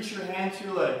 Don't reach your hand to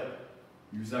your leg.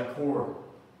 Use that core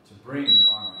to bring your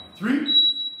arm in. 3,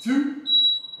 2,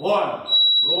 1.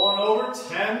 Roll on over.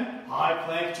 10 high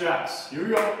plank jacks. Here we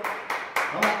go.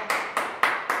 Come on.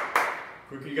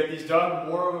 Quicker you get these done,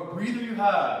 the more of a breather you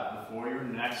have before your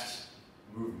next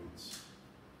movements.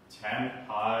 10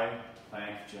 high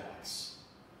plank jacks.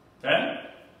 10.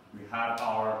 We have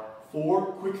our 4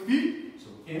 quick feet. So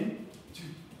in, 2,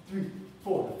 3,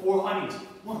 4. 4 high knees.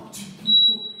 1, 2, 3,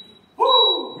 4.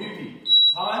 Woo! Repeat.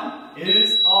 Time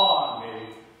is on, baby.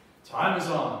 Time is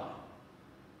on.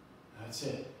 That's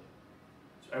it.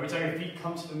 So every time your feet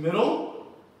come to the middle,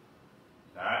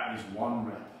 that is 1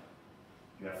 rep.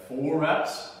 You have 4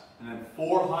 reps, and then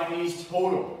 4 high knees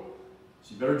total.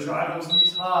 So you better drive those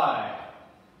knees high.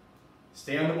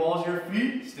 Stay on the balls of your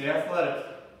feet, stay athletic.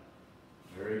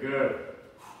 Very good.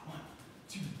 1,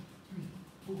 2, 3,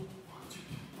 4. 1, 2,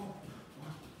 3, 4.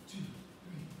 1, 2, 3,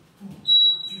 4.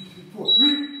 1, 2, 3, 4.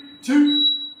 3, 2,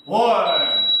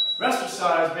 1. Rest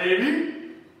exercise,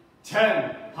 baby.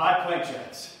 10 high plank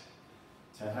jacks.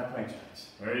 10 high plank jacks.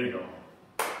 There you go.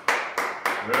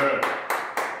 Good.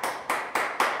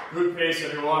 Good pace,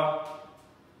 everyone.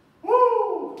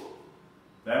 Woo!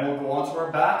 Then we'll go onto our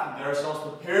back and get ourselves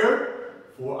prepared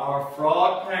for our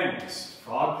frog penguins.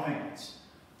 Frog penguins.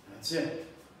 That's it.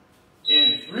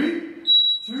 In 3,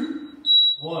 2,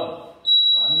 1.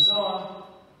 Time is on.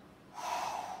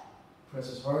 Press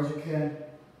as hard as you can.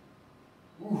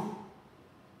 Ooh.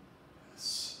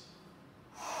 Yes.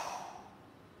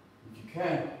 If you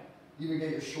can, even get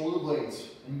your shoulder blades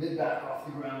and mid-back off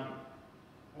the ground.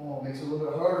 Oh, it makes it a little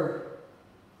bit harder.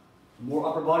 The more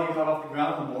upper body you have off the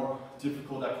ground, the more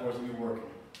difficult that core is going to be working.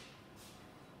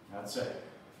 That's it.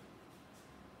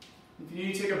 If you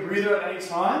need to take a breather at any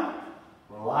time,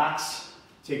 relax,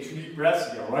 take 2 deep breaths,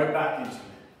 and get right back into it.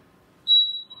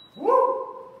 Woo!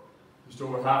 Just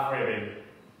over halfway, baby.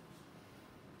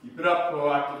 Keep it up,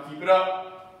 proactive, keep it up.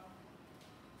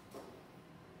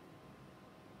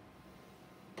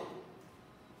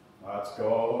 Let's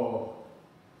go.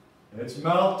 It's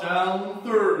Meltdown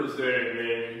Thursday,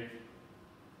 baby.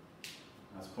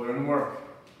 Let's put in work.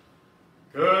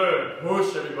 Good.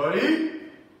 Push, everybody.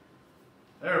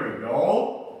 There we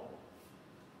go.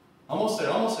 Almost there,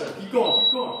 almost there. Keep going,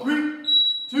 keep going. 3,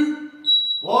 2,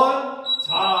 1.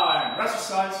 Time. Rest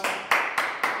exercise.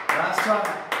 Last time.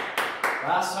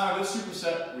 Last time of this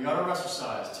superset, we got our rest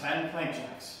exercise. 10 plank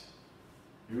jacks.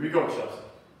 Here we go, Chelsea.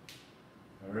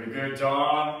 Very good,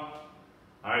 Don.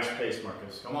 Nice pace,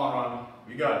 Marcus. Come on, Ronnie.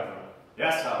 We got it, bro.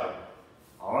 Yes, Holly.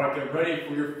 All right, get ready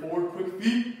for your 4 quick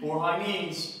feet, 4 high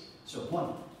knees. So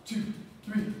 1, 2,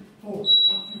 3, 4. 1,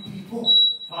 2, 3, 4.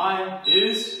 Time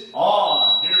is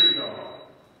on. Here we go.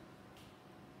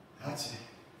 That's it.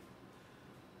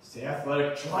 Stay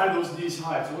athletic. Drive those knees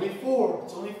high. It's only 4.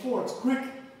 It's only 4. It's quick.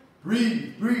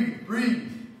 Breathe, breathe,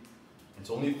 breathe.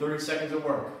 It's only 30 seconds of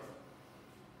work.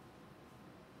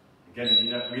 Again, you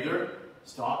need that breather.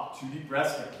 Stop, 2 deep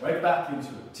breaths, get right back into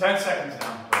it. 10 seconds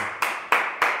now.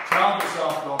 Challenge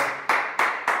yourself, though.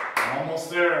 You're almost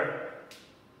there.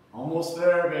 Almost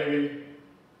there, baby.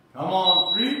 Come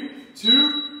on, 3,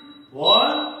 2,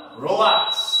 1.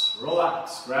 Relax,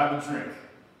 relax. Grab a drink.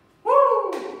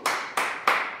 Woo!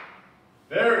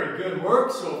 Very good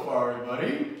work so far,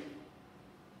 everybody.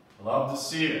 Love to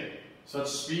see it. Such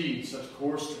speed, such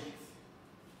core strength.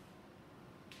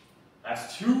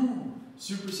 That's 2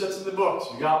 supersets in the books.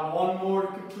 We got 1 more to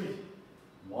complete.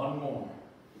 1 more.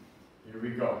 Here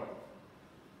we go.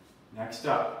 Next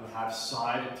up, we have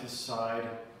side-to-side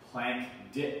plank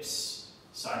dips.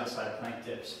 Side-to-side plank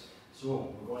dips.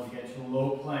 So we're going to get into a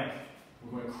low plank.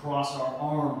 We're going to cross our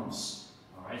arms.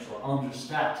 All right, so our arms are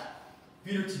stacked.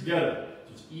 Feet are together,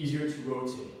 so it's easier to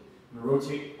rotate. I'm going to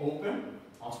rotate open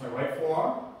onto my right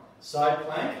forearm. Side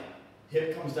plank.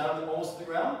 Hip comes down almost to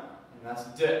the ground, and that's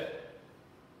dip.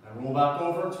 I roll back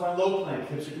over into my low plank.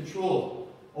 Hips are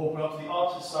controlled. Open up to the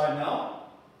opposite side now.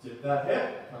 Dip that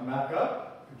hip. Come back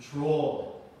up.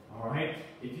 Control. All right.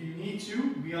 If you need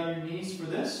to be on your knees for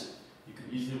this, you can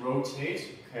easily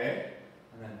rotate. Okay.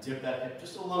 And then dip that hip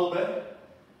just a little bit.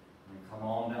 And come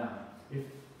on down. If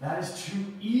that is too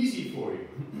easy for you,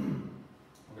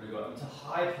 we're going to go up into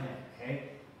high plank. Okay.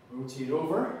 Rotate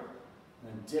over.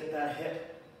 And dip that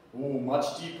hip. Oh,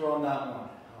 much deeper on that one.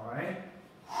 All right.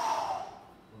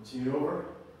 Rotate over.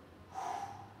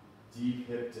 Deep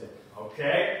hip dip.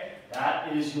 Okay?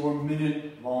 That is your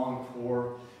minute-long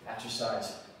core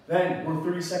exercise. Then we're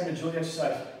 30-second agility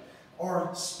exercise.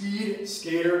 Our speed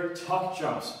skater tuck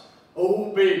jumps.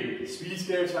 Oh baby, speed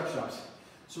skater tuck jumps.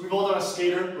 So we've all done a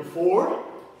skater before,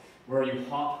 where you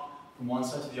hop from one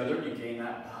side to the other, you gain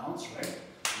that balance, right?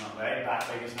 Not leg, back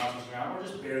leg is not touching the ground, we're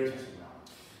just barely touching the ground.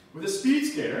 With a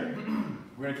speed skater,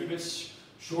 we're gonna keep it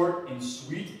short and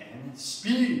sweet and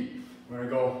speedy. We're gonna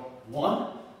go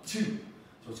 1, 2.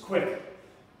 So it's quick.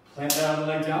 Plant that other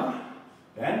leg down.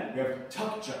 Then we have a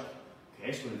tuck jump.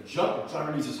 Okay, so we're gonna jump, drive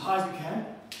our knees as high as we can.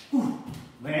 Whew.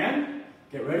 Land,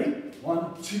 get ready.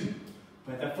 1, 2.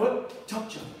 Plant that foot, tuck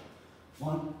jump.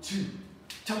 1, 2,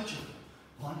 tuck jump.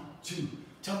 1, 2,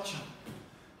 tuck jump.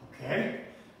 Okay,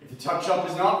 if the tuck jump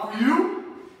is not for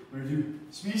you, we're gonna do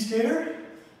speed skater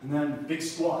and then big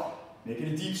squat. Make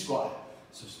it a deep squat.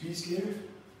 So speed skater,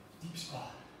 deep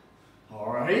squat.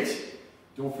 All right,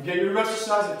 don't forget your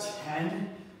exercise of 10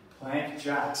 plank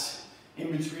jacks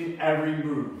in between every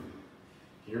move.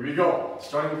 Here we go.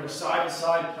 Starting with our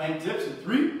side-to-side plank dips in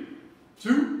 3,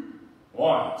 2,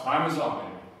 1. Time is on,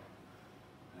 baby.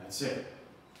 That's it.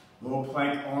 Low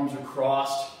plank, arms are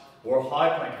crossed, or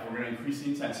high plank if we're going to increase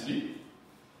the intensity.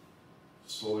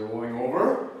 Slowly rolling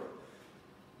over.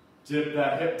 Dip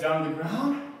that hip down to the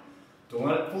ground. Don't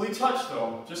let it fully touch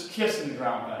though. Just kissing the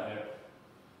ground with that hip.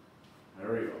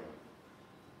 There we go.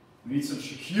 We need some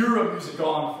Shakira music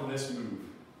on for this move.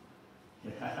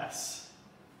 Yes.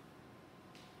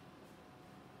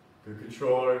 Good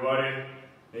control, everybody.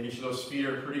 Making sure those feet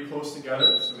are pretty close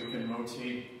together so we can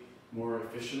rotate more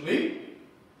efficiently.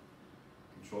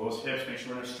 Control those hips, make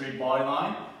sure we're in a straight body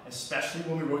line, especially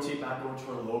when we rotate back over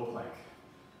to our low plank.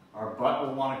 Our butt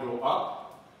will want to go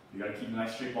up. You got to keep a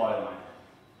nice straight body line.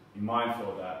 Be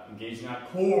mindful of that. Engaging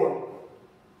that core.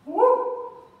 Woo!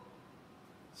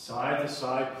 Side to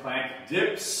side plank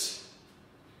dips.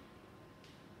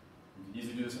 You can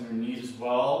easily do this on your knees as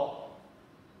well.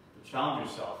 But challenge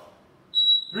yourself.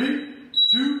 3,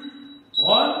 2,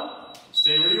 1.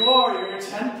 Stay where you are. You're in your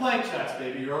 10 plank jacks,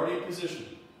 baby. You're already in position.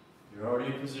 You're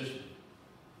already in position.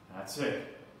 That's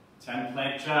it. 10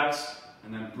 plank jacks.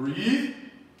 And then breathe.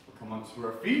 We'll come onto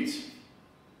our feet.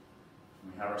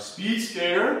 We have our speed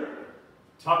skater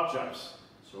tuck jumps.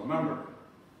 So remember,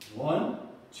 1,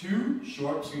 2,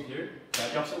 short, scoot here,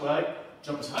 back up the leg,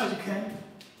 jump as high as you can,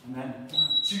 and then 1,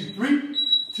 2, 3,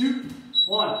 2,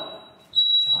 1.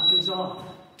 Time is on.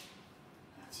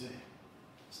 That's it.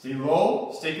 Stay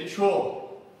low, stay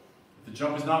controlled. If the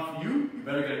jump is not for you, you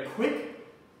better get a quick,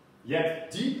 yet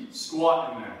deep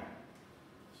squat in there.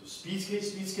 So speed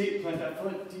skate, plant that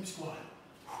foot, deep squat.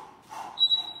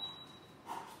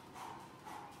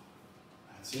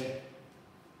 That's it.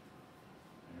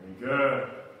 Very good.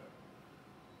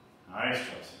 Nice,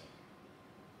 Chelsea.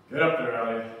 Get up there,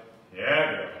 Elliot.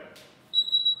 Yeah,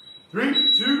 good.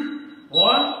 3, 2,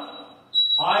 1.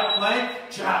 High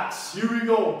plank jacks. Here we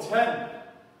go. 10.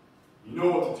 You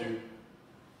know what to do.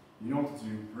 You know what to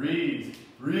do. Breathe.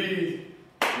 Breathe.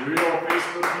 Here we go.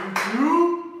 Facebook,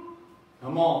 YouTube.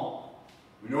 Come on.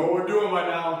 We know what we're doing right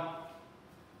now.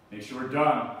 Make sure we're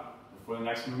done before the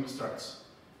next movement starts.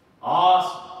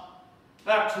 Awesome.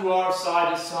 Back to our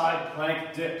side-to-side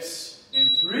plank dips.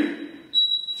 In 3,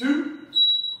 2,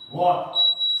 1.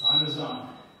 Time is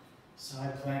on.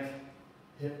 Side plank,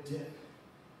 hip dip.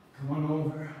 Come on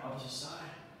over, opposite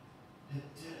side. Hip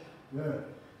dip. Good.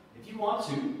 If you want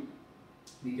to,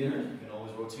 beginners, you can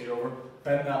always rotate over.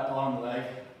 Bend that bottom leg.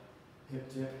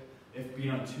 Hip dip. If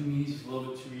being on 2 knees is a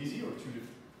little bit too easy or too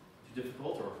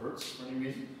difficult or hurts for any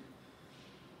reason,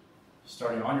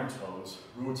 starting on your toes,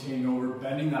 rotating over,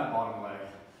 bending that bottom leg,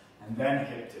 and then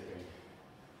hip dipping.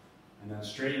 And then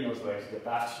straighten those legs, get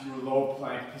back to your low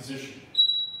plank position.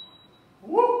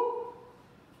 Woo!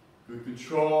 Good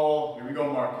control. Here we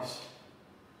go, Marcus.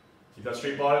 Keep that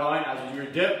straight body line as you do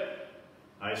your dip.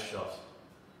 Nice shots.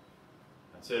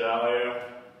 That's it, Alia.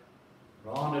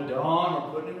 Rhonda,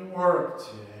 Dawn, we're putting in work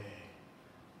today.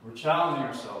 We're challenging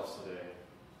ourselves today.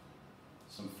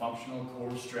 Some functional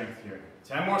core strength here.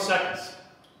 10 more seconds.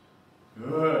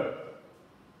 Good.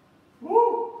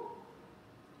 Woo!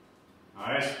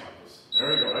 Nice, Marcus. There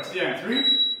we go. That's the end.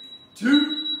 3,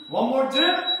 2, 1 more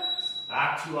dip.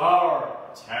 Back to our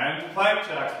 10 plank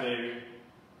jacks, baby.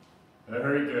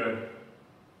 Very good.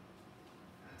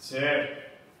 That's it.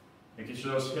 Making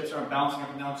sure those hips aren't bouncing up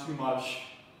and down too much.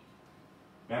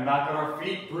 Bend back on our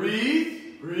feet.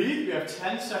 Breathe. Breathe. We have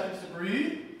 10 seconds to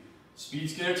breathe. Speed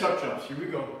skater tuck jumps. Here we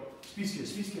go. Speed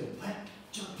skater, plant,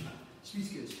 jump, speed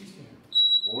skater.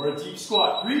 Or a deep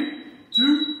squat. 3,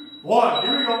 2, 1.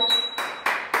 Here we go.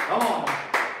 Come on.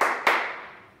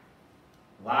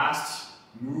 Last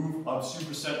move of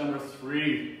superset number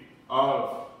 3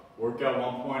 of workout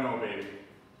 1.0, baby.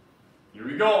 Here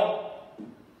we go.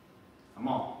 Come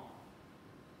on.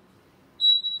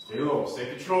 Stay low,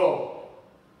 stay control.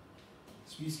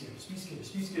 Speed skip, speed skip,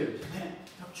 speed skip. Man,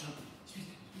 don't jump. Speed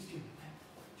skip, man,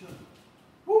 jump.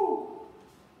 Woo!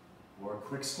 Or a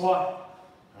quick squat.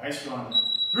 Nice run.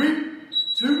 3,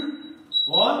 2,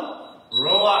 1.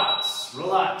 Relax,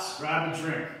 relax. Grab a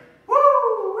drink. Woo!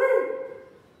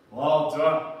 Well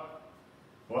done.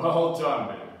 Well done,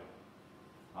 baby.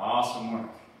 Awesome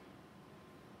work.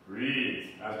 Breathe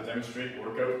as I demonstrate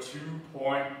workout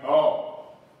 2.0.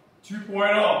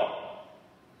 2.0.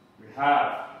 We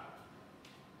have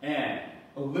and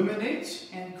eliminate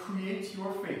and create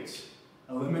your fate.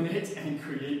 Eliminate and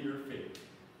create your fate.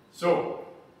 So,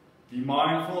 be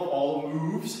mindful of all the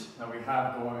moves that we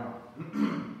have going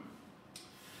on.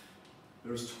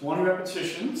 There's 20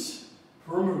 repetitions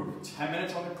per move, 10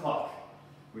 minutes on the clock.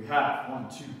 We have 1,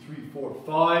 2, 3, 4,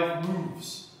 5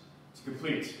 moves to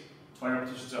complete 20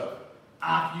 repetitions of.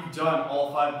 After you've done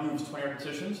all 5 moves, 20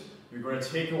 repetitions, you're going to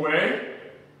take away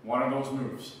one of those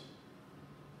moves.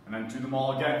 And then do them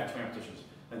all again for 20 repetitions.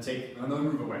 Then take another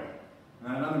move away.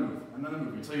 And then another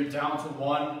move, until you're down to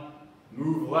 1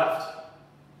 move left.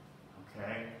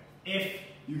 Okay? If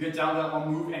you get down to that 1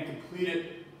 move and complete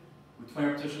it with 20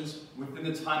 repetitions within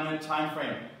the time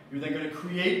frame, you're then going to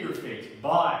create your fate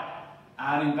by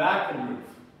adding back a move.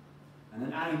 And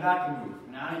then adding back a move.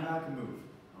 And adding back a move.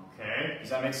 Okay? Does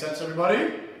that make sense,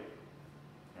 everybody?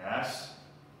 Yes.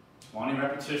 20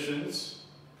 repetitions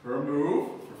per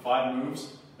move for 5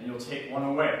 moves. Then you'll take 1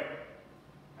 away.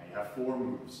 Now you have 4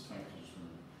 moves. 20 repetitions per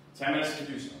move. 10 minutes to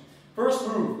do so. First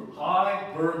move,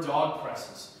 high bird dog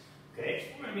presses. Okay,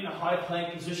 we're going to be in a high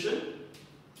plank position.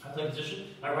 High plank position.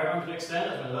 My right arm can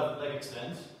extend as my left leg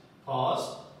extends.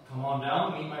 Pause. Come on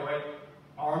down. Meet my right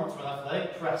arm to my left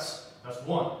leg. Press. That's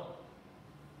 1.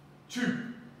 2.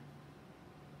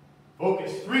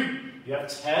 Focus. 3. You have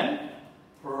 10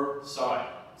 per side.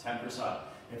 10 per side.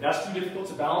 If that's too difficult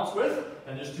to balance with,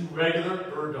 then just do regular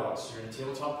bird dogs. So you're in a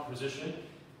tabletop position.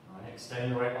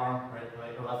 Extending your right arm,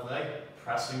 right or left leg.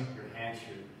 Pressing your hand to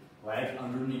your leg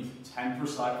underneath. 10 per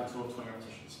side for a total of 20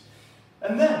 repetitions.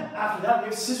 And then, after that, we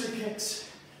have scissor kicks.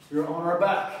 We're on our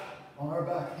back. On our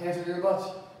back. Hands under your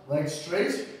butt. Legs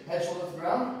straight. Head shoulder off the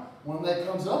ground. 1 leg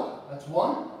comes up. That's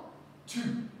 1, 2,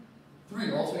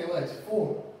 3. Alternate legs.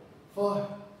 4, 5,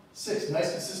 6.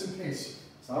 Nice consistent pace.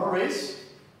 It's not a race.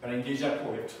 Gotta engage that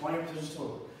core. We have 20 repetitions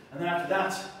total. And then after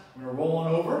that, we're gonna roll on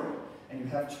over. And you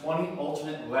have 20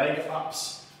 alternate leg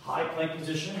ups. High plank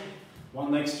position.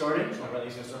 1 leg starting. So my right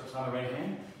leg's gonna start beside my right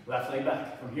hand. Left leg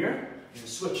back. From here, you're gonna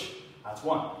switch. That's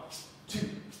 1, 2,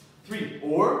 3.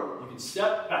 Or you can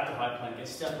step back to high plank and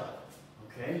step up.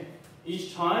 Okay?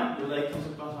 Each time your leg comes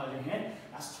up behind your hand,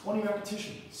 that's 20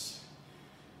 repetitions.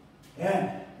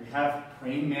 And we have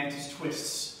praying mantis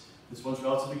twists. This one's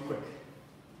relatively quick.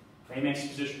 Praying mantis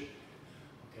position.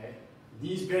 Okay?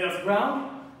 Knees bent off the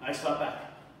ground. I slap back.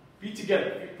 Feet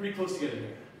together, pretty close together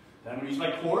here. Then I'm going to use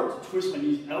my core to twist my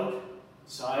knees out,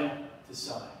 side to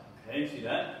side. Okay, see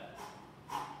that?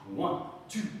 1,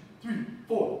 2, 3,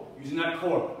 4. Using that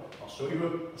core. I'll show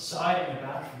you a side and a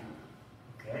back view.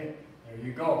 Okay, there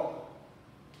you go.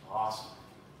 Awesome.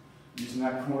 Using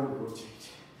that core to rotate.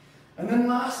 And then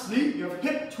lastly, you have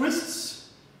hip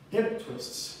twists. Hip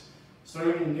twists.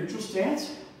 Starting in a neutral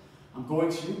stance, I'm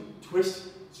going to twist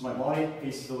so my body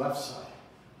faces the left side.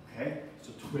 Okay?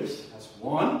 So twist, that's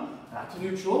 1, back to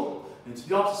neutral, and to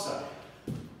the opposite side.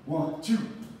 1, 2,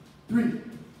 3,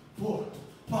 4,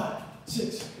 5,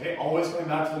 6. Okay, always going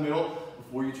back to the middle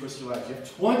before you twist your legs. You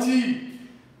have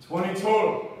 20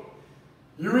 total.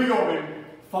 Here we go, baby.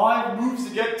 5 moves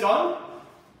to get done.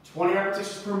 20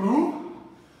 repetitions per move.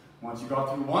 Once you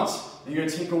got through once, then you're going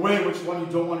to take away which one you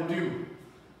don't want to do.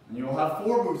 And you'll have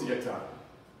 4 moves to get done.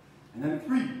 And then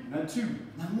 3, and then 2,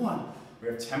 and then 1. We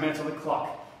have 10 minutes on the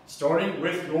clock. Starting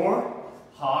with your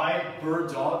high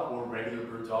bird dog or regular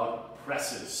bird dog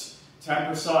presses. 10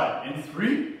 per side. In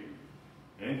 3,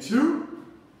 in 2,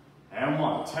 and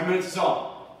 1. 10 minutes is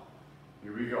on.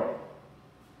 Here we go.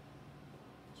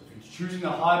 So if you're choosing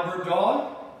the high bird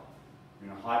dog,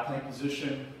 you're in a high plank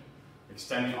position,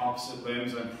 extending opposite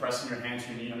limbs and pressing your hand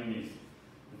to your knee underneath.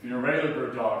 If you're in a regular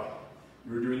bird dog,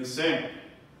 you're doing the same.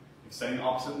 Extending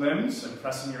opposite limbs and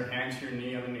pressing your hand to your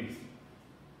knee underneath.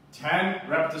 10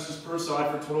 repetitions per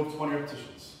side for a total of 20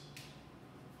 repetitions.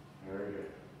 Very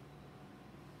good.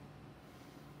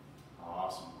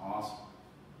 Awesome, awesome.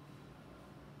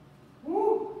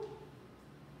 Woo!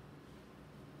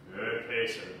 Good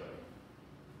pace, everybody.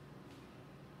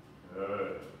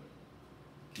 Good.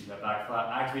 Keep that back flat.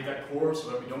 Activate that core so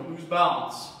that we don't lose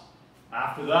balance.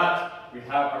 After that, we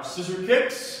have our scissor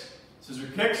kicks. Scissor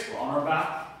kicks, we're on our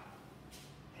back.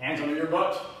 Hands under your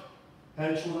butt.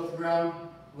 Head, shoulder off the ground,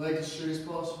 legs as straight as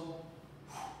possible.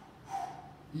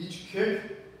 Each kick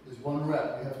is 1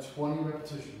 rep. We have 20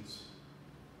 repetitions.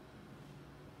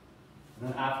 And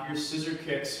then after your scissor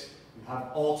kicks, you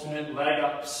have alternate leg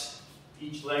ups.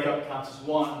 Each leg up counts as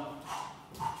 1.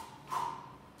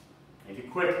 Make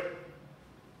it quick.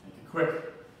 Make it quick.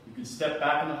 You can step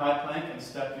back in the high plank and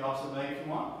step the opposite leg if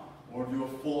you want, or do a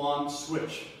full-on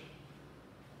switch.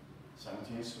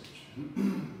 Simultaneous switch.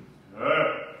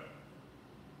 Good.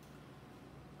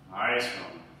 Nice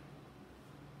one.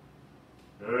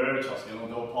 Good. Chelsea, a little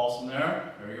double pulse in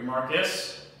there. Very good,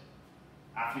 Marcus.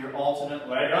 After your alternate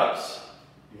leg ups,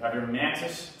 you have your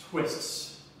mantis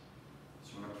twists.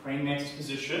 So we're in a praying mantis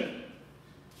position.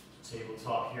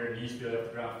 Tabletop here, knees together off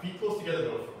the ground. Feet close together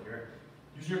though from here.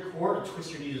 Use your core to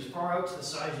twist your knees as far out to the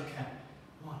side as you can.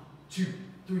 1, 2,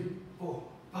 3, 4,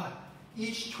 5.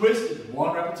 Each twist is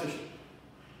 1 repetition.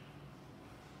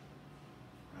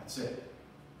 That's it.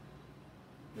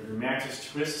 You have your mantis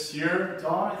twists here,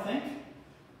 Dawn, I think.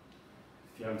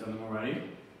 If you haven't done them already.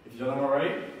 If you've done them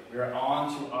already, we are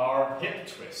on to our hip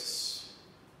twists.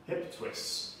 Hip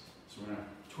twists. So we're going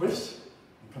to twist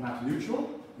and come out to neutral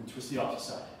and twist the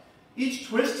opposite side. Each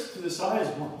twist to the side is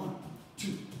 1,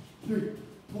 2, 3,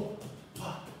 4, 5.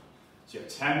 So you have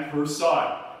 10 per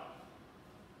side.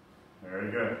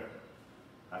 Very good.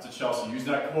 That's it, Chelsea. Use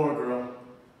that core, girl.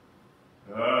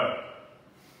 Good.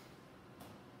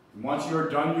 And once you are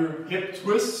done your hip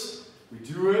twists, we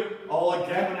do it all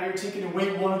again, but now you're taking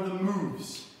away one of the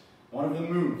moves. One of the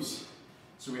moves.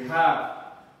 So we have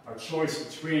our choice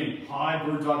between high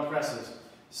bird dog presses,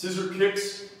 scissor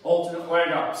kicks, alternate leg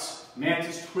ups,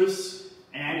 mantis twists,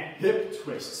 and hip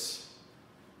twists.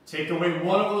 Take away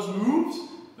one of those moves,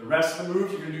 the rest of the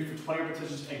moves you're going to do for 20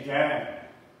 repetitions again.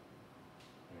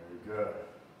 Very good.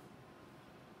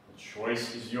 The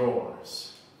choice is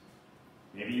yours.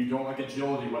 Maybe you don't like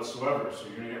agility whatsoever, so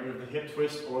you're going to get rid of the hip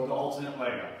twist or the alternate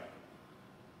leg up.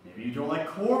 Maybe you don't like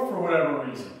core for whatever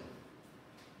reason.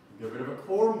 You get rid of a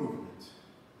core movement.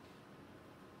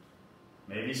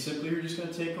 Maybe simply you're just going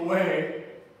to take away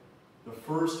the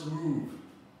first move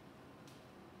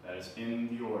that is in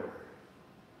the order.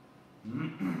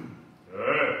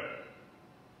 Good.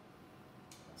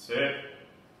 That's it.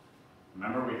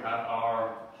 Remember, we have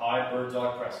our high bird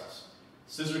dog presses.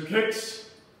 Scissor kicks,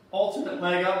 alternate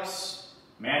leg ups,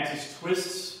 mantis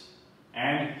twists,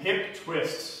 and hip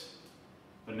twists.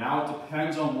 But now it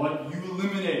depends on what you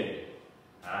eliminated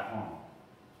at home.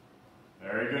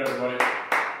 Very good, everybody.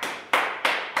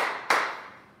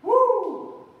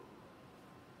 Woo!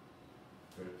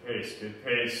 Good pace, good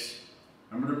pace.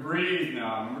 Remember to breathe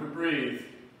now, remember to breathe.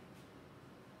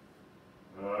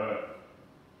 Good.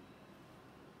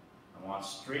 I want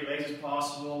straight legs as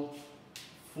possible.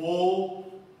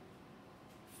 Full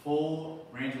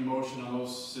range of motion on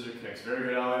those scissor kicks. Very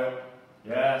good, Elliot.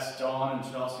 Yes, Dawn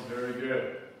and Chelsea, very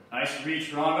good. Nice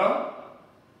reach, Rhonda.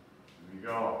 Here we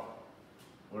go.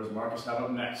 What does Marcus have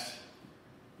up next?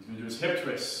 He's going to do his hip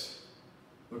twists.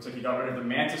 Looks like he got rid of the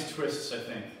mantis twists, I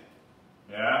think.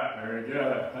 Yeah, very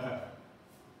good.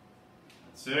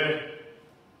 That's it.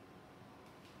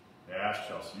 Yes,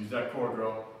 Chelsea, use that core,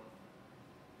 girl.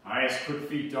 Nice, quick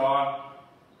feet, Dawn.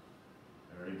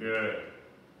 Very good.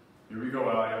 Here we go,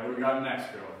 Elliot. What do we got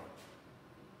next, girl?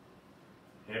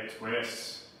 Hip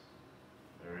twists.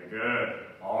 Very good.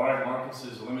 All right, Marcus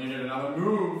has eliminated another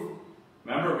move.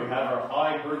 Remember, we have our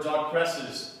high bird dog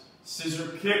presses,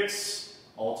 scissor kicks,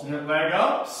 alternate leg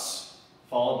ups,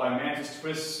 followed by mantis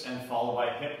twists, and followed by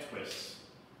hip twists.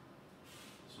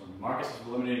 So Marcus has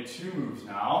eliminated 2 moves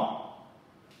now.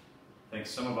 I think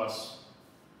some of us,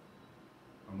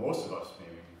 or most of us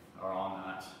maybe, are on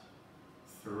that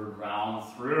 3rd round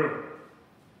through.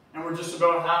 And we're just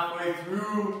about halfway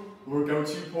through Workout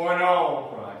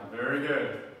 2.0. Right, very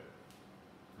good.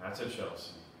 That's it,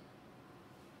 Chelsea.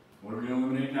 What are we going to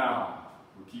eliminate now?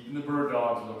 We're keeping the bird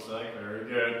dogs, it looks like. Very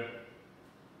good.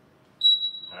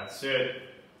 That's it.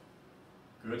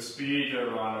 Good speed there,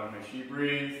 Rhonda. Make sure you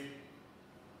breathe.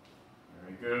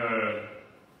 Very good.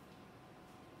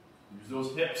 Use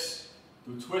those hips.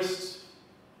 Do twists.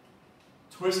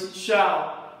 Twist and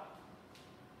shout.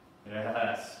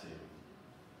 Yes.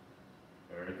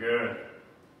 Very good.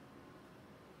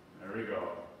 There we go.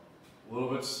 A little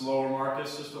bit slower,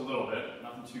 Marcus, just a little bit.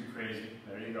 Nothing too crazy.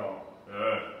 There you go.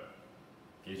 Good.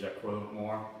 Gauge that core a little bit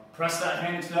more. Press that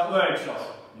hand into that leg,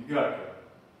 Chelsea. You got it. Good.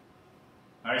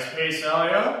 Nice pace,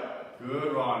 Alia.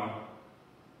 Good, Ron.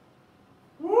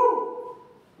 Woo!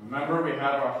 Remember, we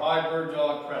have our high bird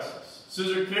dog presses.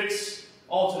 Scissor kicks,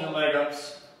 alternate leg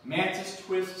ups, mantis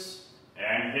twists,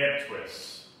 and hip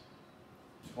twists.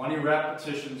 20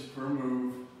 repetitions per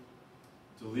move,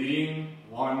 deleting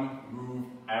one move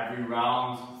every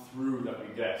round through that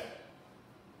we get.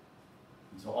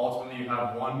 Until ultimately you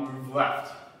have one move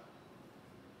left.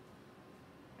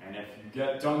 And if you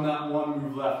get done that one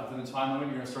move left within the time limit,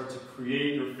 you're going to start to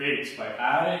create your fades by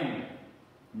adding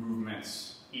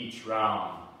movements each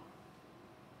round.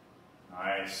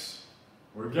 Nice.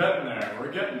 We're getting there.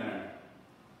 We're getting there.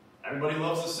 Everybody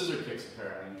loves the scissor kicks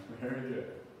apparently. Very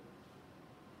good.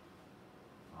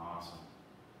 Awesome.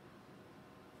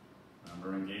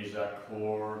 Remember, engage that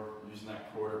core, using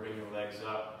that core to bring your legs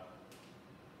up.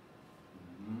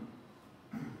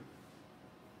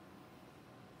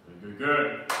 Good, good,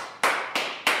 good.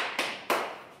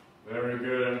 Very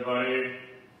good, everybody.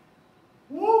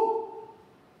 Woo!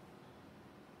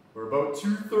 We're about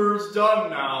 2/3 done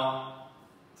now.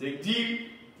 Dig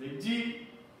deep, dig deep.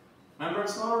 Remember,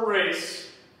 it's not a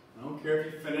race. I don't care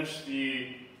if you finish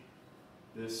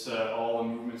all the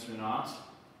movements or not.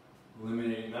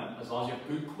 Eliminating them, as long as you have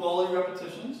good quality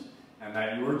repetitions and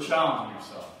that you are challenging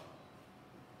yourself.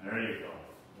 There you go.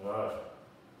 Good.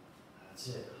 That's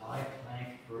it. High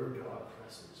plank bird dog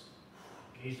presses.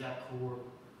 Engage that core.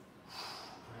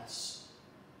 Press.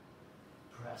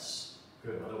 Press.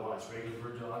 Good. Otherwise, regular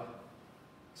bird dog.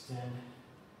 Extend.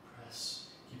 Press.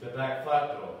 Keep that back flat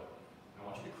though. I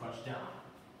want you to crunch down.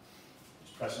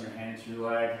 Just pressing your hand to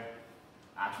your leg,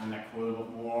 activating that core a little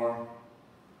bit more.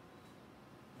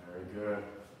 Very good.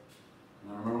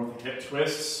 Now remember with the hip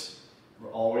twists,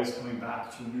 we're always coming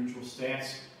back to a neutral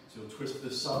stance. So you'll twist to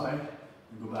the side,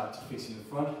 and go back to facing the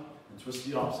front, and twist to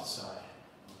the opposite side.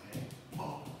 Okay?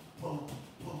 Boom, boom,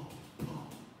 boom, boom.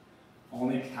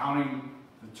 Only counting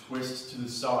the twist to the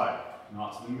side,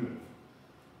 not to the move.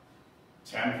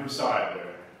 10 per side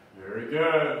there. Very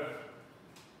good.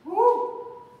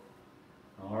 Woo!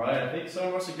 All right, I think some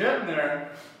of us are getting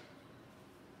there.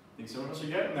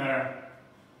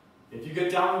 If you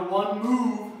get down to one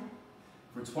move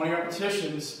for 20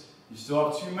 repetitions, you still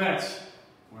have 2 minutes.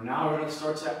 Where now we're going to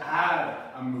start to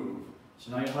add a move.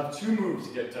 So now you'll have 2 moves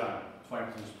to get done, 20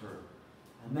 repetitions per.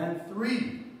 And then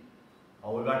 3.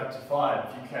 All the way back up to 5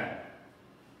 if you can.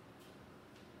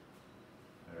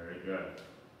 Very good.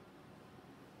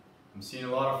 I'm seeing a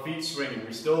lot of feet swinging.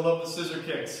 We still love the scissor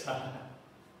kicks.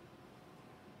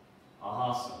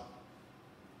 Awesome.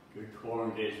 Good core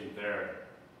engagement there.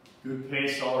 Good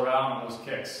pace all around on those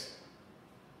kicks.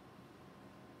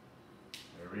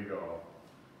 There we go.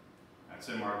 That's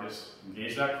it, Marcus.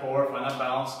 Engage that core, find that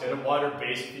balance, get a wider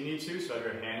base if you need to, so have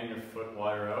your hand and your foot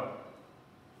wider out.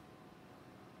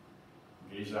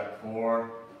 Engage that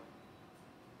core.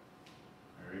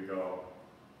 There you go.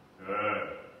 Good.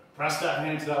 Press that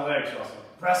hand into that leg, Chelsea.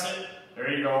 Press it. There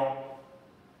you go.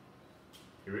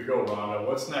 Here we go, Rhonda.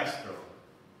 What's next, girl?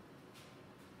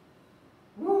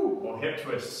 Woo! Oh, hip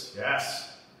twists.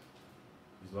 Yes.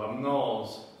 He's loving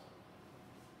those.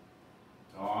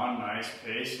 Dawn, nice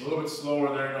pace. A little bit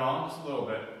slower there, Dawn. Just a little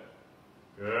bit.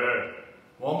 Good.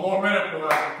 1 more minute,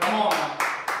 Rebecca. Come on.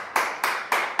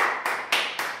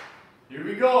 Here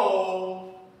we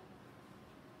go.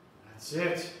 That's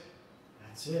it.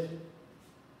 That's it.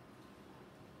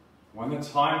 When the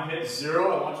time hits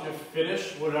 0, I want you to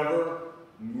finish whatever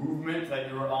movement that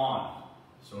you're on.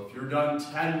 So if you're done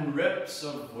 10 rips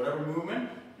of whatever movement,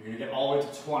 you're going to get all the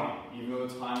way to 20, even though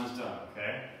the time is done,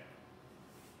 okay?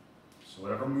 So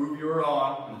whatever move you were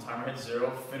on, when the timer hits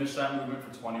 0, finish that movement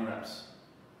for 20 reps.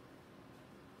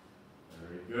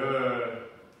 Very good.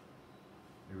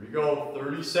 Here we go,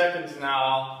 30 seconds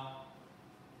now.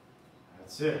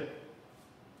 That's it.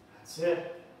 That's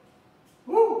it.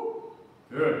 Woo!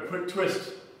 Good, quick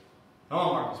twist. Come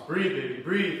on, Marcus, breathe, baby,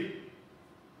 breathe.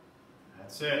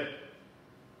 That's it.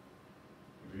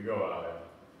 Here we go, Ali.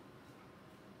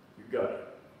 You got it.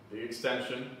 Big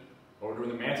extension. Oh, we're doing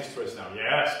the mantis twist now.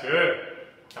 Yes, good.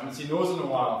 Haven't seen those in a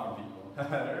while from people.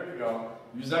 There we go.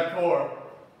 Use that core.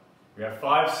 We have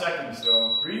 5 seconds,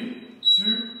 so 3,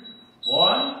 2,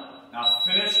 1. Now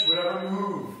finish whatever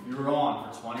move you're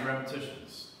on for 20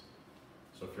 repetitions.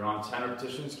 So if you're on 10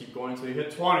 repetitions, keep going until you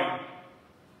hit 20.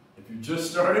 If you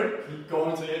just started, keep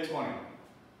going until you hit 20.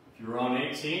 If you're on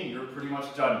 18, you're pretty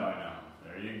much done by now.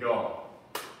 There you go.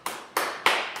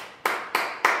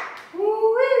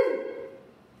 Woo-wee!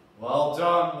 Well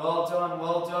done, well done,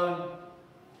 well done.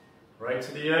 Right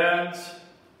to the end.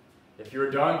 If you're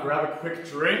done, grab a quick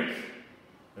drink.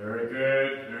 Very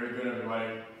good,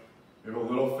 everybody. We have a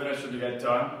little finisher to get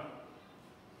done.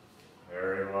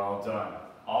 Very well done.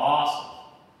 Awesome.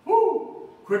 Woo!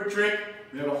 Quick drink.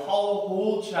 We have a hollow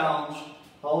hold challenge.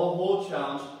 Hollow hold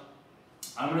challenge.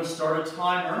 I'm going to start a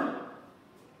timer.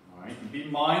 Alright, and be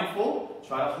mindful.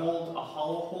 Try to hold a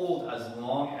hollow hold as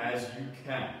long as you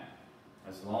can.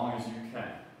 As long as you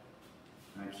can.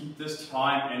 And keep this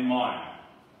time in mind.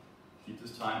 Keep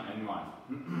this time in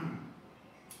mind.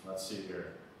 Let's see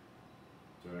here.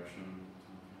 Direction.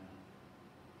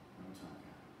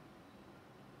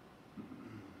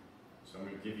 So I'm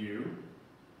going to give you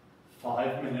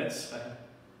 5 minutes.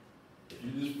 If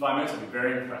you do this for 5 minutes, I'll be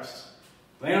very impressed.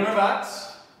 Lay on our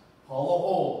backs. Hollow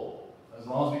hold, as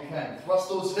long as we can. Thrust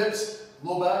those hips,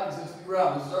 low back is into the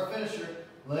ground. This is our finisher.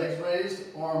 Legs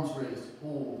raised, arms raised.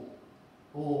 Hold,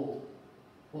 hold,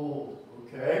 hold.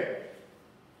 Okay?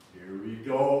 Here we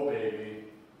go, baby.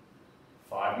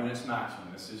 5 minutes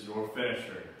maximum. This is your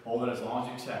finisher. Hold it as long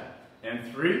as you can.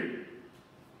 And 3,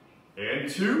 and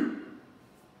 2,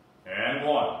 and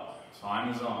 1.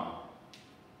 Time is on.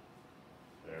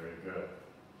 Very good.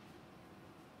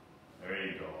 There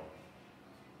you go.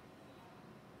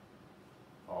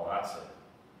 Oh, that's it.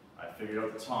 I figured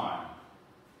out the time.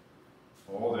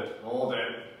 Hold it, hold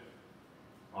it.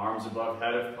 Arms above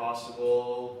head if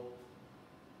possible.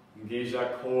 Engage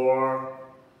that core.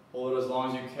 Hold it as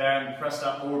long as you can. Press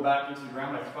that lower back into the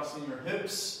ground by thrusting your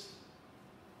hips.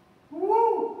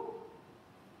 Woo!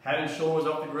 Head and shoulders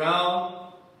off the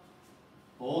ground.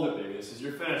 Hold it, baby. This is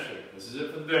your finisher. This is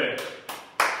it for the day.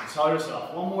 And tell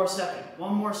yourself, 1 more second,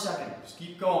 1 more second. Just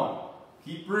keep going.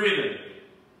 Keep breathing.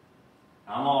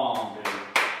 Come on, baby.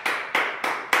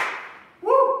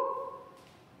 Woo!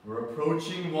 We're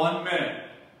approaching 1 minute.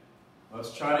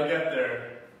 Let's try to get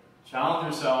there.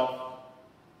 Challenge yourself.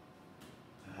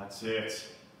 That's it.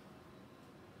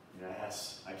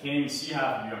 Yes. I can't even see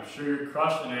half of you. I'm sure you're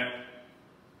crushing it.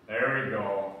 There we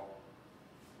go.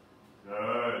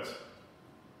 Good.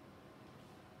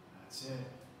 That's it.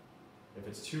 If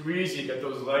it's too easy, get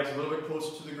those legs a little bit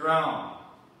closer to the ground.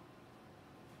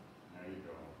 There you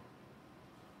go.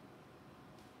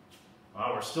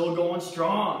 Wow, we're still going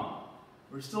strong.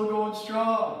 We're still going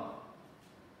strong.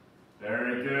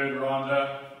 Very good,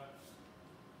 Rhonda.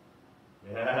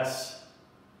 Yes.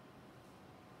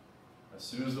 As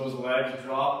soon as those legs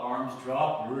drop, arms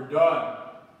drop, you're done.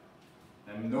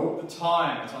 And note the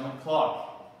time, it's on the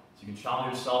clock. So you can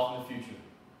challenge yourself in the future.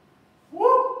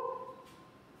 Woo!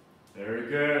 Very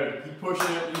good. Keep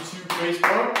pushing it into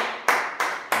Facebook.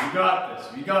 You got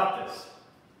this, we got this.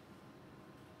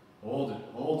 Hold it,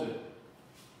 hold it.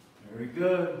 Very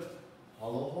good.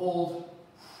 Hollow hold.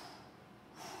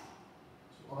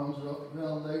 So arms are off the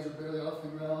ground, legs are barely off the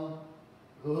ground.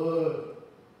 Good.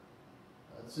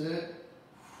 That's it.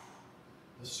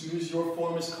 As soon as your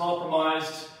form is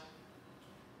compromised,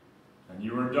 and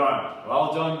you are done.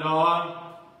 Well done,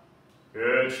 Dawn.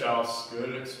 Good,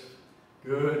 Chelsea.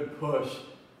 Good push.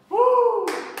 Woo!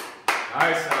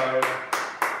 Nice, Elliot.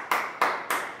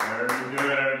 Very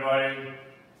good, everybody.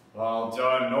 Well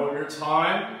done. Note your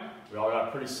time. We all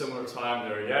got pretty similar time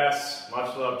there. Yes.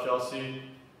 Much love, Chelsea.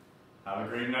 Have a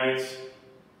great night.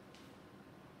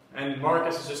 And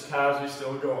Marcus is just casually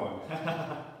still going.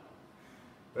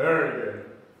 Very good.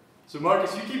 So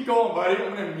Marcus, you keep going, buddy.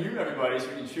 I'm going to mute everybody so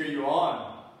we can cheer you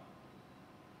on.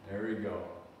 There we go.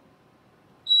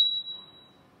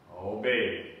 Oh,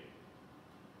 baby.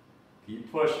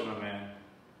 Keep pushing, my man.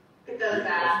 It goes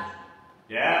fast.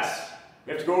 Yes.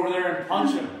 You have to go over there and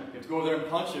punch him. You have to go over there and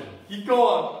punch him. Keep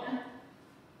going.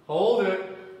 Hold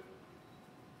it.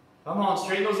 Come on,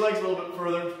 straighten those legs a little bit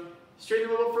further. Straighten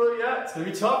a little bit further. Yeah, it's going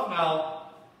to be tough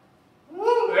now.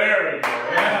 Woo, there we go.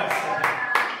 Yes.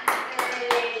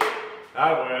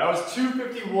 That way. That was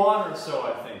 251 or so,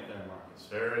 I think, there, Marcus.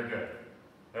 Very good.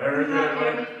 Very good,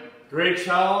 buddy. Great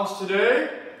challenge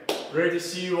today. Great to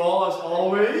see you all, as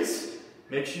always.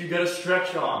 Make sure you get a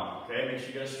stretch on, okay? Make sure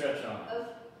you get a stretch on.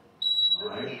 All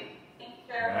right.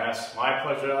 Yes, my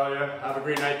pleasure, Alia. Have a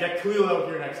great night. Get Khalil out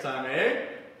here next time, eh?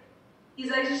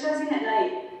 He's exercising at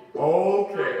night.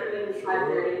 Okay.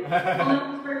 Sure.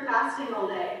 Well, we're fasting all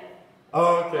day.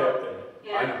 Okay, okay.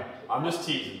 Yeah. I know. I'm just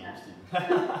teasing. I'm just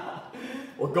teasing.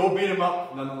 Well, go beat him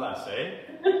up nonetheless, eh?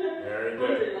 Very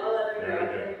good. Very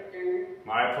good.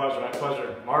 My pleasure, my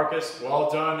pleasure. Marcus, well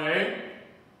done, eh?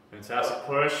 Fantastic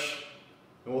push.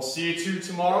 And we'll see you two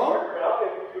tomorrow.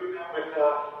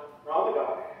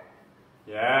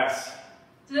 Yes.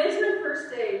 Today's my first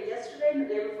day. Yesterday and the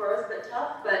day before was a bit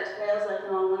tough, but today I was like,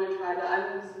 no, I want to try, but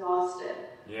I'm exhausted.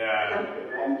 Yeah.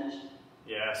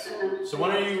 Yes. So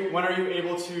when are you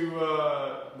able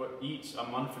to eat?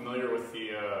 I'm unfamiliar with the.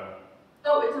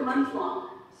 Oh, it's a month long.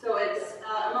 So it's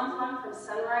a month long from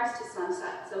sunrise to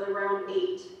sunset. So around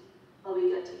 8, I'll be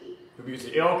good to eat.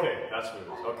 Okay, that's what it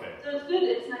is. Okay. So it's good.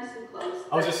 It's nice and close.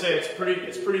 I was just saying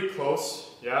it's pretty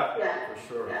close. Yeah. Yeah. For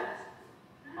sure. Yeah.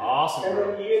 Awesome, And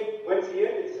bro. then Ian, when's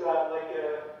Ian? It's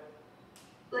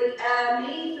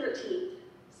May 13th.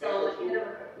 So like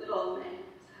middle of May.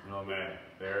 Oh man,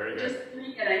 very good. Just the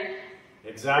beginning.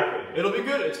 Exactly. It'll be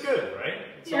good. It's good, right?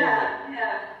 It's all Yeah.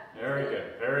 good. Very good.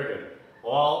 Very good.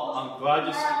 Well, I'm glad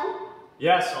you. Tomorrow.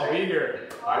 Yes, I'll be here.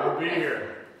 I will be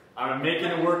here. I'm making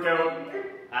it work out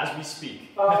as we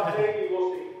speak. maybe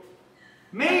we'll see.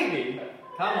 Maybe.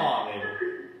 Come on, maybe.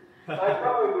 I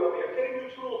probably will be. I'm getting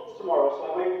new tools tomorrow,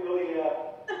 so I might really,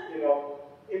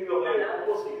 into the later.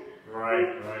 We'll see.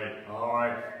 Right. All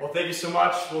right. Well, thank you so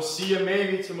much. We'll see you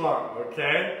maybe tomorrow,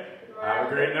 okay? Have a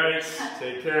great night.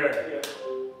 Take care.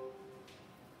 Yeah.